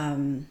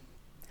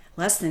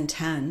 Less than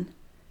 10.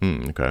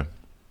 Okay.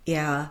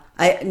 Yeah,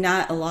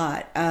 not a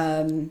lot.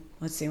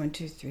 Let's see, 1,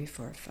 2, 3,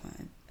 4, 5,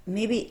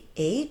 maybe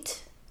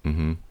 8.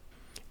 Mm-hmm.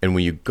 And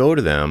when you go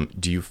to them,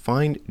 do you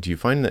find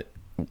that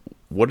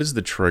what is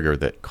the trigger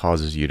that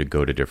causes you to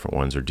go to different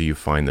ones, or do you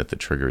find that the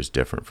trigger is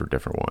different for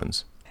different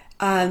ones?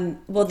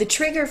 Well, the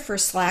trigger for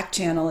Slack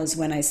channel is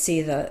when I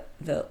see the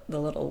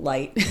little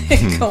light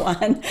go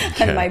on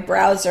my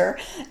browser.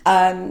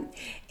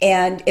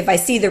 And if I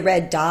see the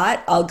red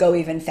dot, I'll go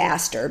even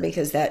faster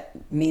because that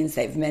means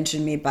they've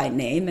mentioned me by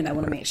name and I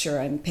want to make sure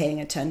I'm paying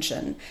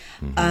attention.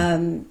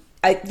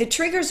 The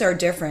triggers are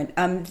different.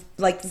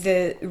 Like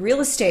the real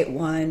estate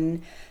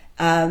one,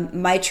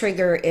 my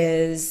trigger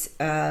is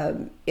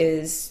after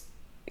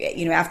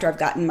I've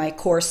gotten my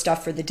core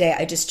stuff for the day,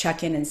 I just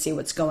check in and see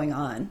what's going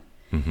on.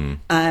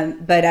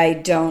 But I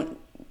don't,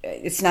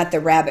 it's not the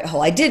rabbit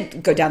hole. I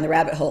did go down the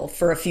rabbit hole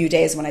for a few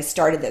days when I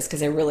started this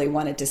because I really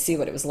wanted to see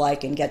what it was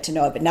like and get to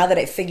know it. But now that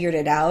I figured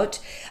it out,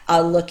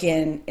 I'll look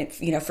in,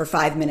 for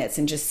 5 minutes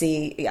and just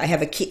see. I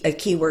have a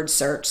keyword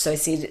search. So I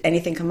see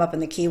anything come up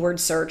in the keyword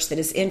search that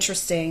is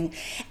interesting.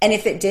 And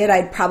if it did,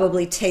 I'd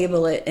probably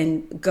table it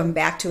and come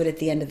back to it at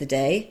the end of the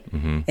day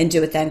and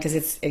do it then because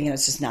it's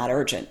just not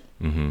urgent.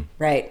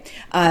 Right.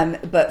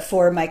 But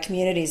for my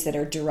communities that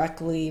are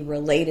directly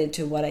related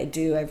to what I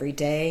do every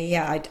day,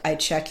 I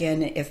check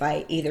in if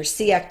I either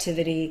see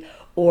activity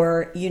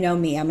or,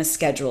 me, I'm a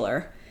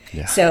scheduler.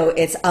 Yeah. So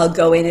I'll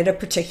go in at a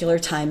particular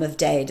time of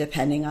day,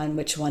 depending on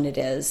which one it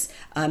is.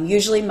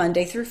 Usually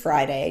Monday through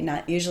Friday,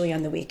 not usually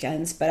on the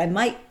weekends, but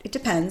it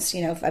depends.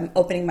 If I'm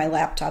opening my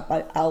laptop,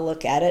 I'll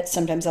look at it.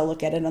 Sometimes I'll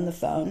look at it on the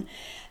phone.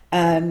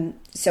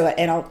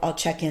 I'll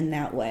check in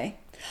that way.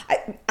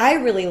 I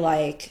really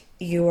like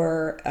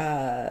your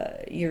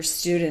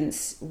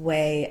students'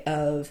 way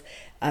of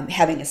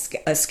having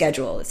a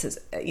schedule. It says,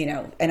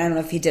 and I don't know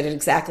if he did it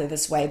exactly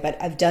this way,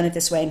 but I've done it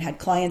this way and had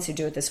clients who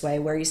do it this way,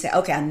 where you say,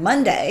 okay, on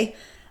Monday,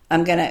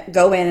 I'm going to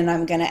go in and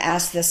I'm going to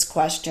ask this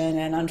question.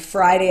 And on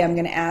Friday, I'm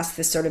going to ask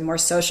this sort of more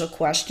social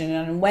question.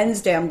 And on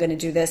Wednesday, I'm going to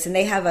do this. And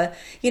they have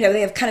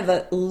they have kind of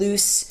a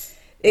loose,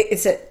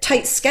 it's a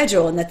tight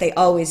schedule in that they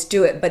always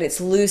do it, but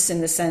it's loose in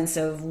the sense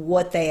of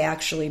what they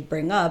actually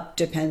bring up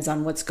depends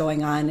on what's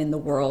going on in the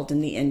world,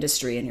 in the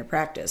industry, in your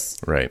practice.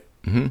 Right.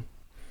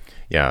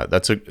 Yeah,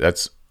 that's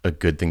a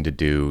good thing to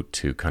do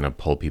to kind of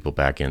pull people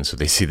back in so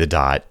they see the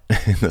dot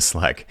in the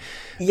Slack.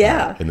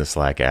 Yeah. In the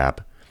Slack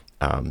app.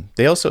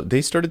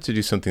 They started to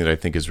do something that I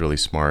think is really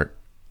smart,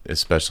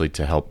 especially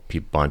to help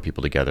bond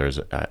people together.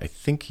 I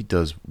think he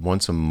does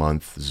once a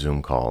month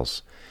Zoom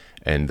calls.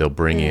 And they'll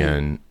bring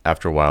in,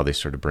 after a while, they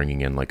started bringing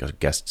in like a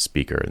guest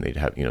speaker, and they'd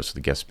have, so the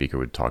guest speaker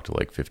would talk to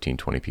like 15,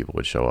 20 people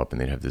would show up, and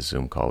they'd have this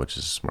Zoom call, which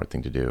is a smart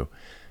thing to do.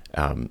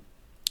 I'm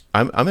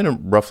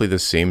in roughly the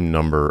same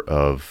number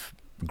of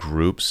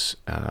groups.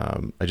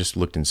 I just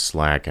looked in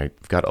Slack.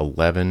 I've got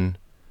 11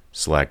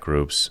 Slack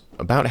groups.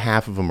 About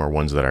half of them are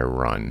ones that I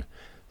run.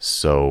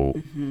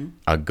 So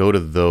I go to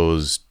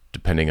those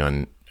depending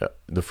on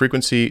the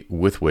frequency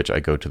with which I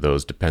go to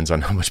those depends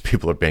on how much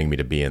people are paying me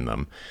to be in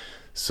them.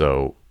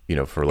 So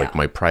for like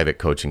my private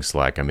coaching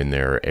Slack, I'm in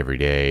there every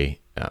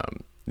day.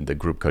 The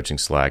group coaching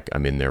Slack,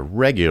 I'm in there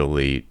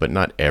regularly, but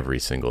not every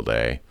single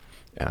day,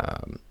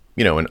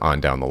 and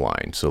on down the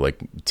line. So like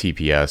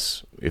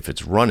TPS, if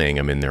it's running,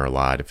 I'm in there a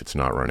lot. If it's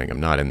not running, I'm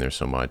not in there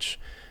so much.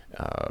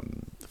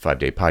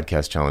 5-day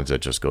podcast challenge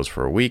that just goes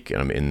for a week, and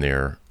I'm in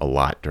there a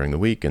lot during the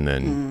week. And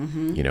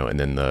then, and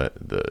then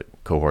the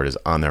cohort is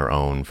on their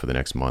own for the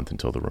next month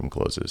until the room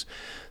closes.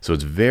 So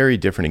it's very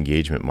different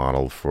engagement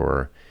model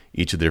for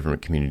each of the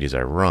different communities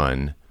I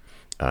run,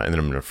 and then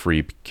I'm in a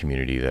free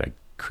community that I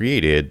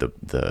created,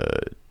 the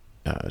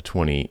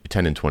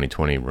 10 in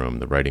 2020 room,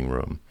 the writing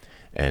room,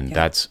 and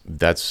that's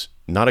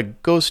not a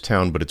ghost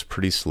town, but it's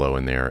pretty slow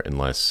in there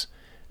unless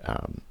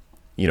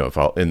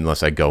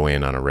unless I go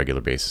in on a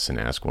regular basis and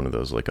ask one of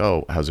those like,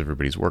 oh, how's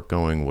everybody's work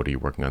going? What are you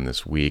working on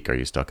this week? Are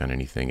you stuck on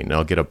anything? And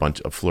I'll get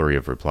a flurry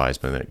of replies,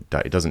 but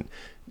it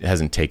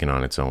hasn't taken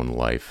on its own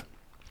life.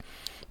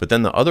 But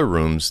then the other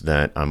rooms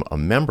that I'm a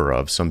member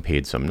of, some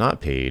paid, some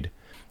not paid,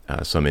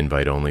 some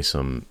invite only,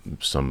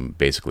 some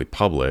basically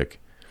public,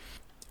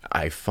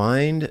 I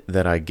find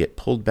that I get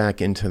pulled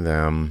back into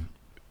them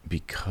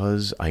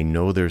because I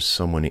know there's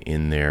someone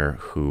in there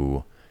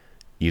who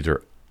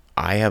either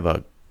I have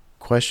a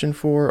question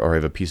for, or I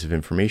have a piece of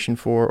information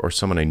for, or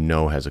someone I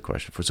know has a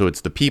question for. So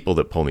it's the people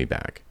that pull me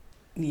back.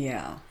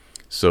 Yeah.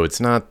 So it's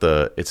not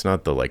the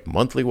like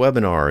monthly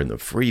webinar and the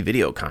free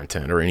video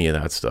content or any of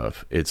that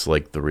stuff. It's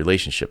like the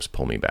relationships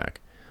pull me back.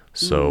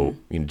 So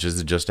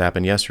just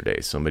happened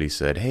yesterday. Somebody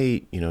said, "Hey,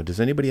 does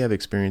anybody have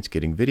experience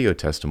getting video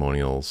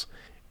testimonials?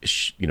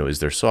 Is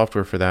there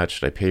software for that?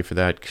 Should I pay for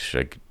that?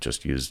 Should I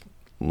just use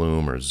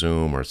Loom or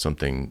Zoom or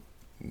something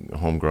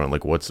homegrown?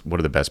 Like what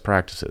are the best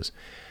practices?"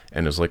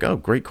 And it was like, oh,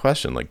 great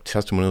question. Like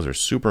testimonials are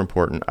super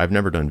important. I've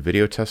never done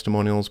video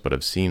testimonials, but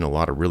I've seen a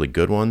lot of really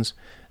good ones.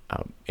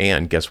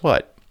 And guess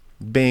what?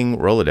 Bing,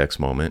 Rolodex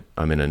moment.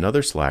 I'm in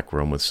another Slack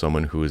room with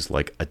someone who is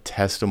like a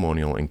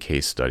testimonial and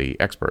case study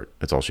expert.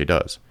 That's all she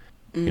does.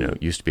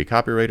 Used to be a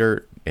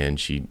copywriter, and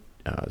she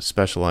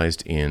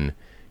specialized in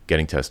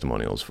getting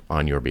testimonials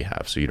on your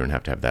behalf. So you don't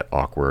have to have that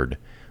awkward,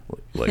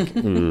 like,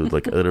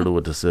 like I don't know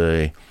what to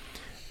say.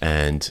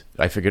 And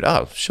I figured,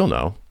 oh, she'll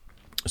know.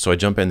 So I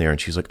jump in there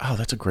and she's like, oh,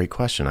 that's a great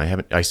question.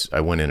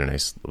 I went in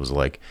and was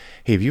like,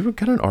 hey, have you ever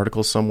got an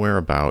article somewhere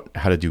about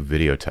how to do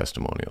video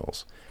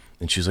testimonials?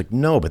 And she's like,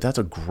 no, but that's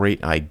a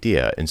great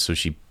idea. And so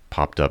she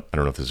popped up, I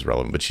don't know if this is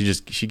relevant, but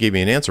she gave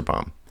me an answer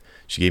bomb.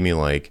 She gave me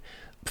like,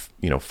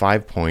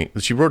 5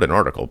 point, she wrote an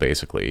article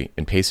basically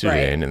and pasted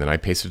it in, and then I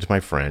pasted it to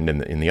my friend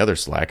in the other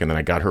Slack, and then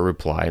I got her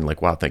reply and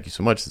like, wow, thank you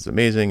so much. This is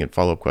amazing. And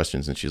follow-up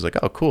questions. And she's like,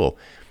 oh, cool.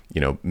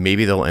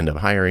 Maybe they'll end up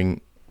hiring,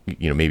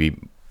 maybe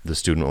the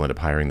student will end up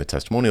hiring the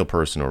testimonial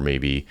person, or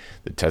maybe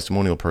the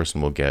testimonial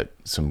person will get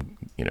some,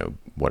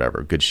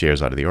 whatever, good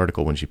shares out of the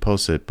article when she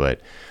posts it.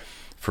 But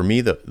for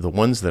me, the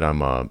ones that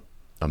I'm a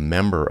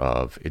member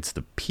of, it's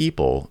the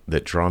people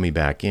that draw me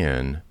back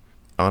in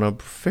on a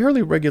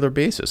fairly regular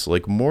basis,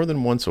 like more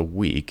than once a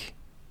week.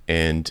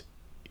 And,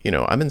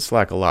 I'm in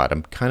Slack a lot.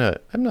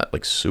 I'm not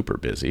like super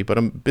busy, but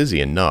I'm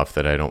busy enough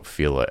that I don't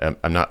feel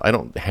I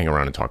don't hang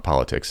around and talk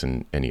politics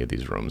in any of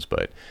these rooms,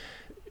 but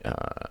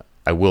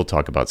I will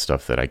talk about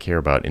stuff that I care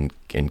about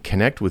and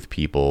connect with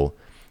people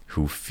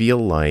who feel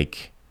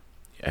like,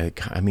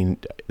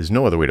 there's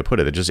no other way to put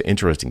it. They're just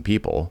interesting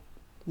people.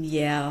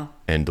 Yeah.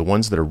 And the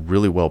ones that are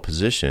really well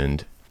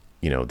positioned,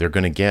 they're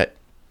going to get,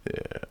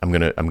 I'm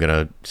going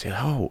to say,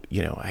 oh,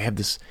 I have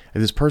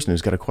this person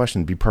who's got a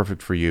question that'd be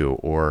perfect for you.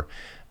 Or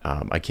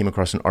I came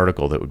across an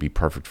article that would be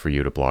perfect for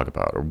you to blog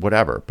about, or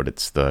whatever. But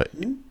it's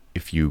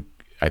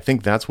I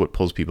think that's what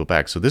pulls people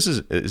back. So this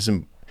is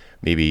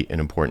maybe an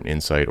important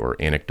insight or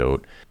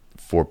anecdote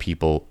for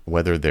people,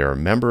 whether they're a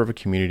member of a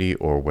community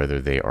or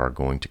whether they are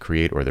going to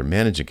create or they're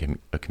managing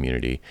a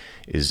community,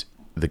 is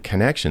the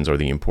connections are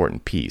the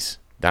important piece.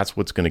 That's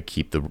what's going to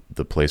keep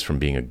the place from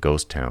being a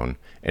ghost town.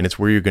 And it's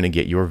where you're going to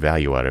get your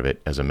value out of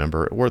it as a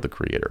member or the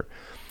creator.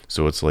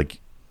 So it's like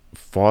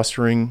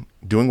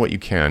doing what you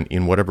can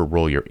in whatever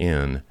role you're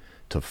in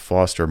to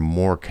foster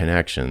more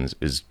connections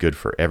is good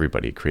for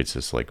everybody. It creates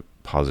this like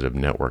positive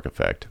network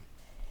effect.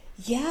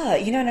 Yeah,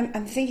 and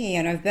I'm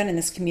thinking, I've been in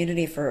this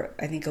community for,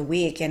 I think, a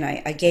week, and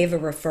I gave a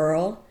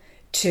referral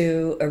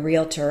to a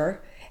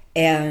realtor,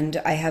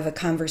 and I have a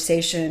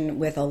conversation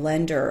with a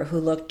lender who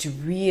looked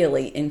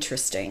really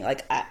interesting.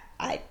 Like,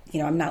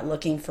 I'm not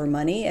looking for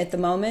money at the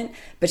moment,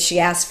 but she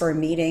asked for a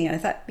meeting, and I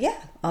thought,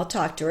 yeah, I'll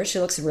talk to her. She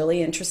looks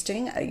really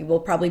interesting. We'll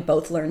probably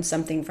both learn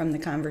something from the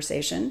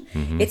conversation.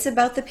 Mm-hmm. It's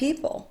about the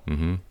people.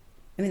 Mm-hmm.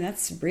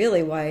 That's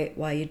really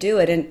why you do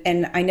it.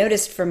 And I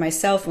noticed for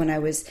myself when I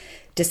was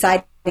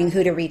deciding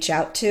who to reach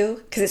out to,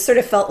 because it sort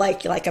of felt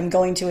like I'm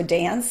going to a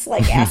dance,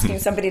 like asking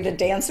somebody to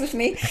dance with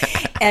me.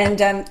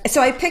 And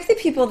so I picked the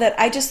people that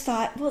I just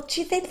thought, well,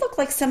 gee, they look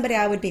like somebody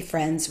I would be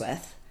friends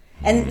with.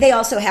 And they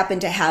also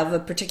happened to have a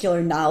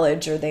particular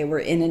knowledge, or they were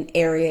in an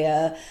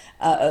area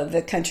of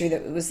the country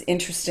that was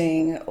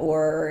interesting,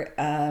 or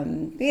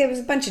it was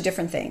a bunch of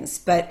different things.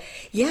 But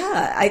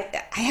yeah,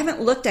 I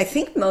haven't looked. I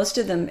think most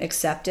of them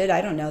accepted.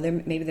 I don't know.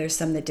 Maybe there's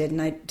some that didn't.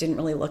 I didn't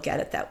really look at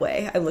it that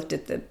way. I looked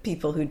at the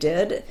people who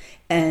did,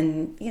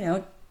 and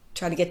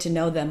try to get to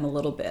know them a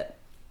little bit.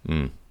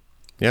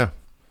 Yeah,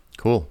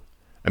 cool.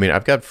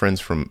 I've got friends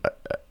from.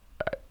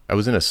 I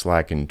was in a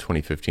Slack in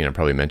 2015. I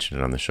probably mentioned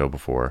it on the show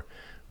before,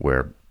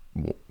 where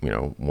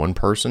one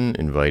person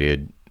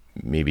invited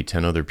maybe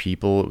 10 other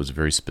people. It was a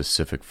very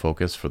specific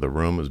focus for the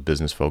room. It was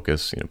business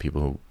focus,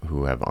 people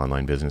who have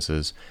online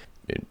businesses.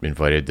 It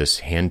invited this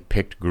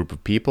hand-picked group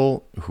of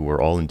people who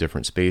were all in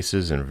different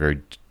spaces and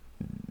very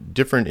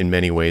different in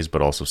many ways,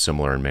 but also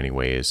similar in many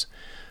ways.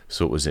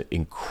 So it was an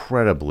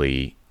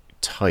incredibly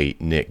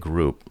tight-knit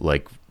group.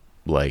 We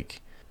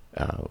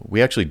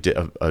actually did,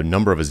 a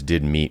number of us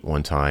did meet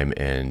one time,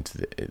 and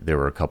there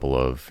were a couple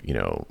of,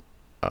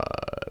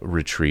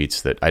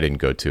 retreats that I didn't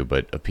go to,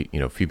 but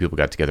a few people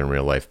got together in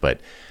real life. But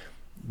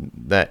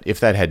that if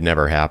that had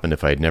never happened,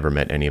 if I had never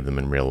met any of them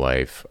in real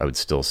life, I would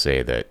still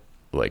say that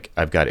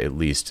I've got at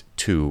least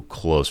 2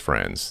 close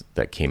friends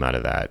that came out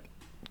of that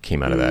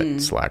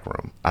Slack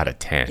room out of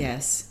 10.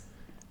 Yes,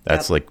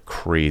 that's like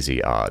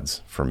crazy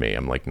odds for me.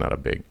 I'm like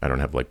I don't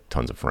have like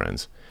tons of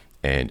friends,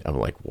 and I'm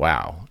like,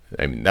 wow.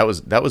 That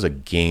was a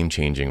game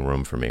changing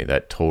room for me.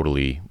 That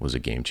totally was a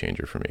game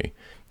changer for me.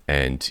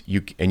 And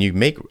you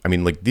make,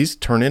 these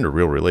turn into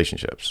real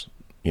relationships.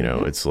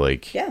 Mm-hmm. It's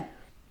like, yeah.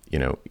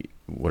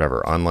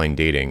 Whatever, online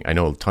dating. I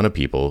know a ton of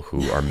people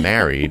who are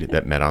married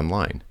that met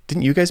online.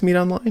 Didn't you guys meet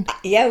online?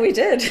 Yeah, we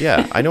did.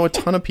 Yeah, I know a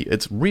ton of people.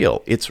 It's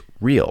real.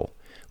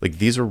 Like,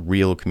 these are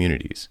real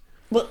communities.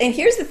 Well, and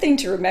here's the thing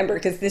to remember,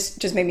 because this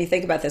just made me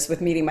think about this with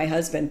meeting my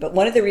husband. But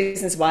one of the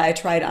reasons why I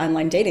tried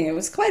online dating, it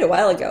was quite a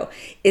while ago,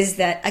 is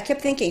that I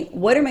kept thinking,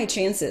 what are my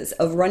chances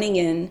of running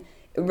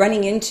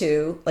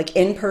into, like,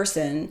 in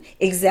person,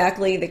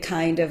 exactly the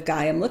kind of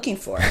guy I'm looking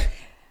for?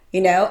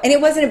 And it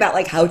wasn't about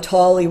like how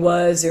tall he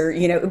was or,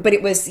 but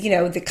it was,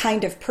 the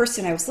kind of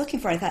person I was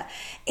looking for. I thought,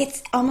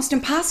 it's almost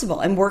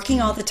impossible. I'm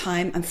working all the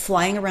time. I'm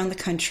flying around the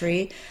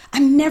country.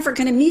 I'm never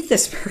going to meet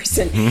this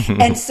person.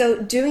 And so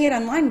doing it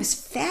online was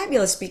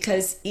fabulous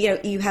because,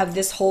 you have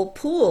this whole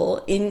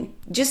pool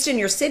just in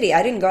your city.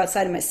 I didn't go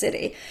outside of my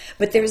city,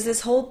 but there was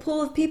this whole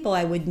pool of people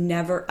I would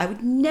never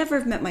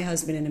have met my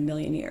husband in a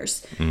million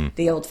years,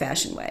 the old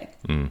fashioned way.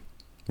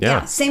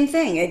 Yeah, same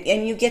thing.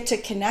 And you get to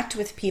connect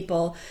with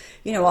people,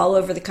 all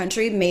over the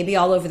country, maybe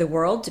all over the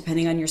world,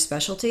 depending on your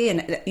specialty.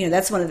 And,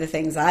 that's one of the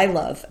things I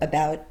love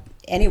about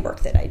any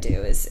work that I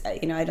do is, I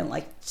don't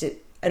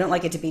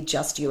like it to be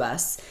just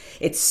US.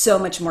 It's so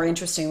much more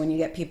interesting when you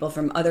get people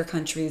from other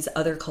countries,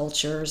 other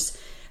cultures.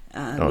 We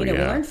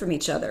learn from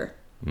each other.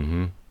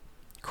 Mm-hmm.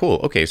 Cool.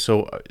 Okay.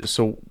 So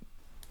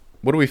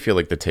what do we feel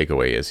like the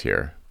takeaway is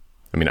here?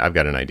 I mean, I've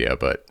got an idea,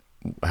 but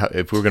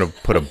if we're going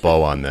to put a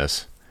bow on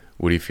this,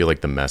 what do you feel like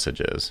the message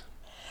is?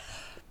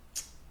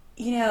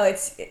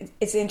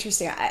 It's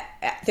interesting.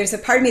 There's a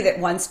part of me that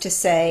wants to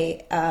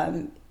say,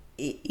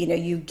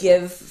 you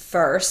give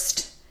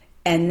first,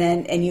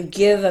 and you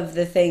give of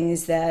the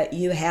things that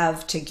you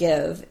have to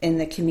give in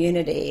the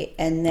community,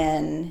 and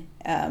then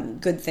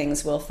good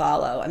things will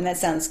follow. And that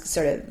sounds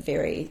sort of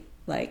very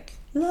like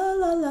la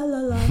la la la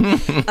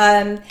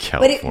la.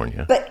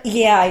 California, but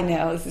yeah, I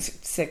know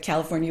it's a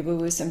California boo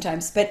boo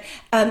sometimes. But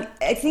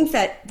I think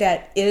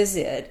that is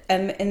it.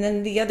 And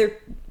then the other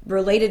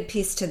related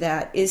piece to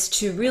that is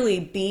to really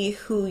be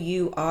who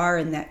you are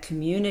in that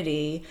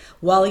community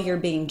while you're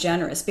being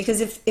generous.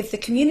 Because if the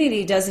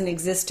community doesn't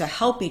exist to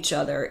help each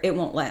other, it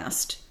won't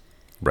last.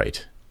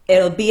 Right.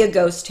 It'll be a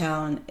ghost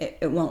town.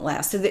 It won't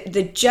last. So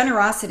the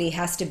generosity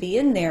has to be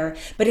in there,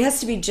 but it has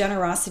to be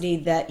generosity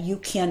that you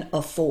can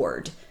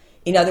afford.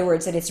 In other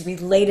words, that it's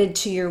related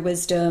to your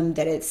wisdom,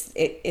 that it's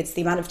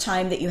the amount of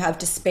time that you have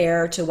to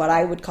spare to what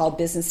I would call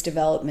business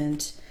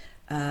development.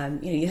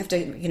 You have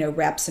to,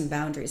 wrap some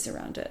boundaries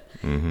around it.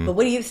 Mm-hmm. But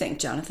what do you think,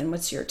 Jonathan?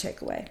 What's your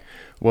takeaway?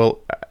 Well,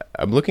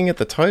 I'm looking at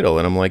the title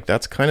and I'm like,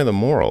 that's kind of the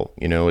moral.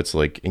 It's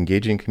like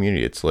engaging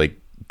community. It's like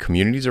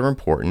communities are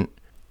important,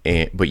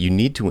 but you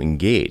need to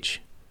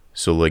engage.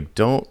 So like,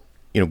 don't,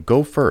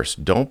 go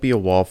first. Don't be a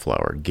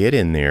wallflower. Get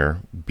in there,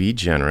 be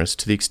generous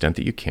to the extent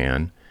that you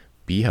can,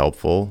 be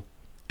helpful,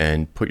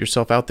 and put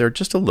yourself out there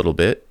just a little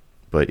bit.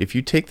 But if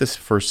you take this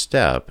first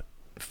step,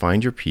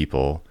 find your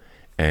people,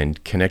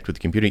 and connect with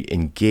the community,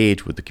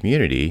 engage with the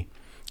community,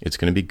 it's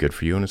going to be good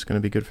for you and it's going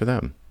to be good for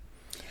them.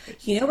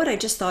 You know what I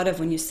just thought of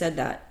when you said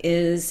that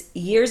is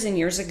years and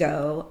years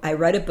ago, I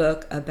read a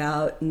book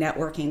about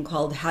networking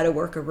called How to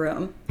Work a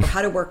Room, or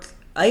How to Work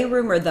a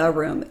Room or The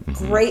Room.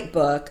 Mm-hmm. Great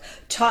book.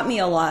 Taught me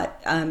a lot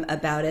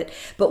about it.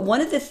 But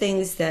one of the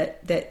things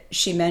that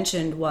she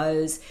mentioned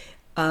was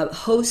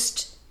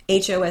host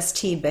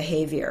HOST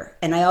behavior.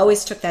 And I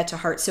always took that to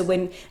heart. So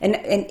and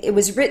it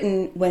was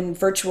written when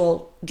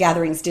virtual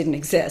gatherings didn't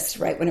exist,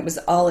 right? When it was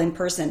all in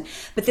person.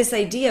 But this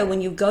idea,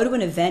 when you go to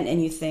an event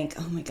and you think,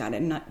 oh my God,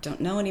 don't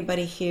know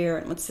anybody here.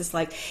 And what's this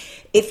like?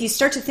 If you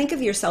start to think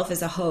of yourself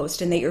as a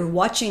host and that you're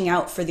watching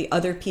out for the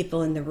other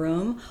people in the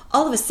room,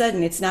 all of a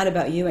sudden it's not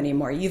about you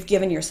anymore. You've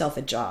given yourself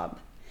a job.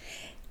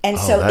 And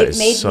so that it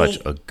made is such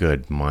a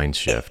good mind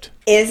shift.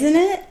 Isn't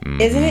it? Mm-hmm.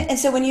 Isn't it? And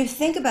so when you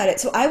think about it,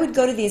 so I would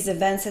go to these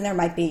events and there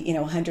might be,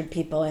 100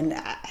 people and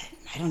I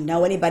don't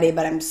know anybody,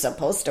 but I'm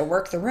supposed to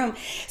work the room.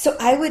 So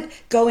I would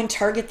go and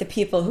target the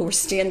people who were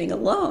standing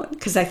alone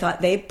because I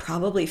thought they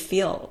probably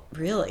feel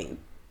really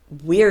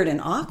weird and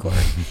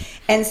awkward.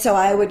 And so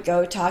I would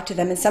go talk to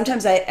them. And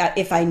sometimes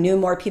if I knew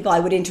more people,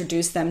 I would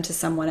introduce them to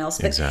someone else.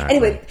 But exactly.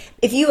 Anyway,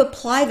 if you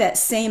apply that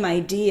same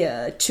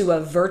idea to a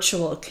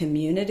virtual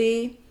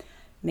community,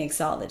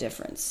 makes all the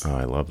difference. Oh,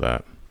 I love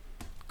that.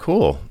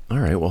 Cool. All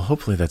right. Well,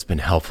 hopefully that's been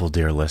helpful,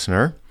 dear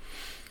listener.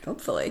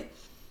 Hopefully.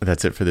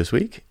 That's it for this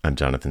week. I'm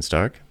Jonathan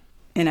Stark.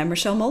 And I'm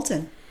Rochelle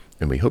Moulton.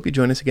 And we hope you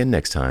join us again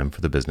next time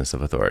for the Business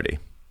of Authority.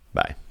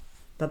 Bye.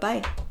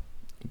 Bye-bye.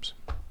 Oops.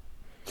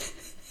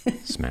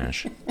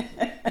 Smash.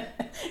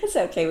 It's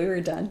okay. We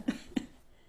were done.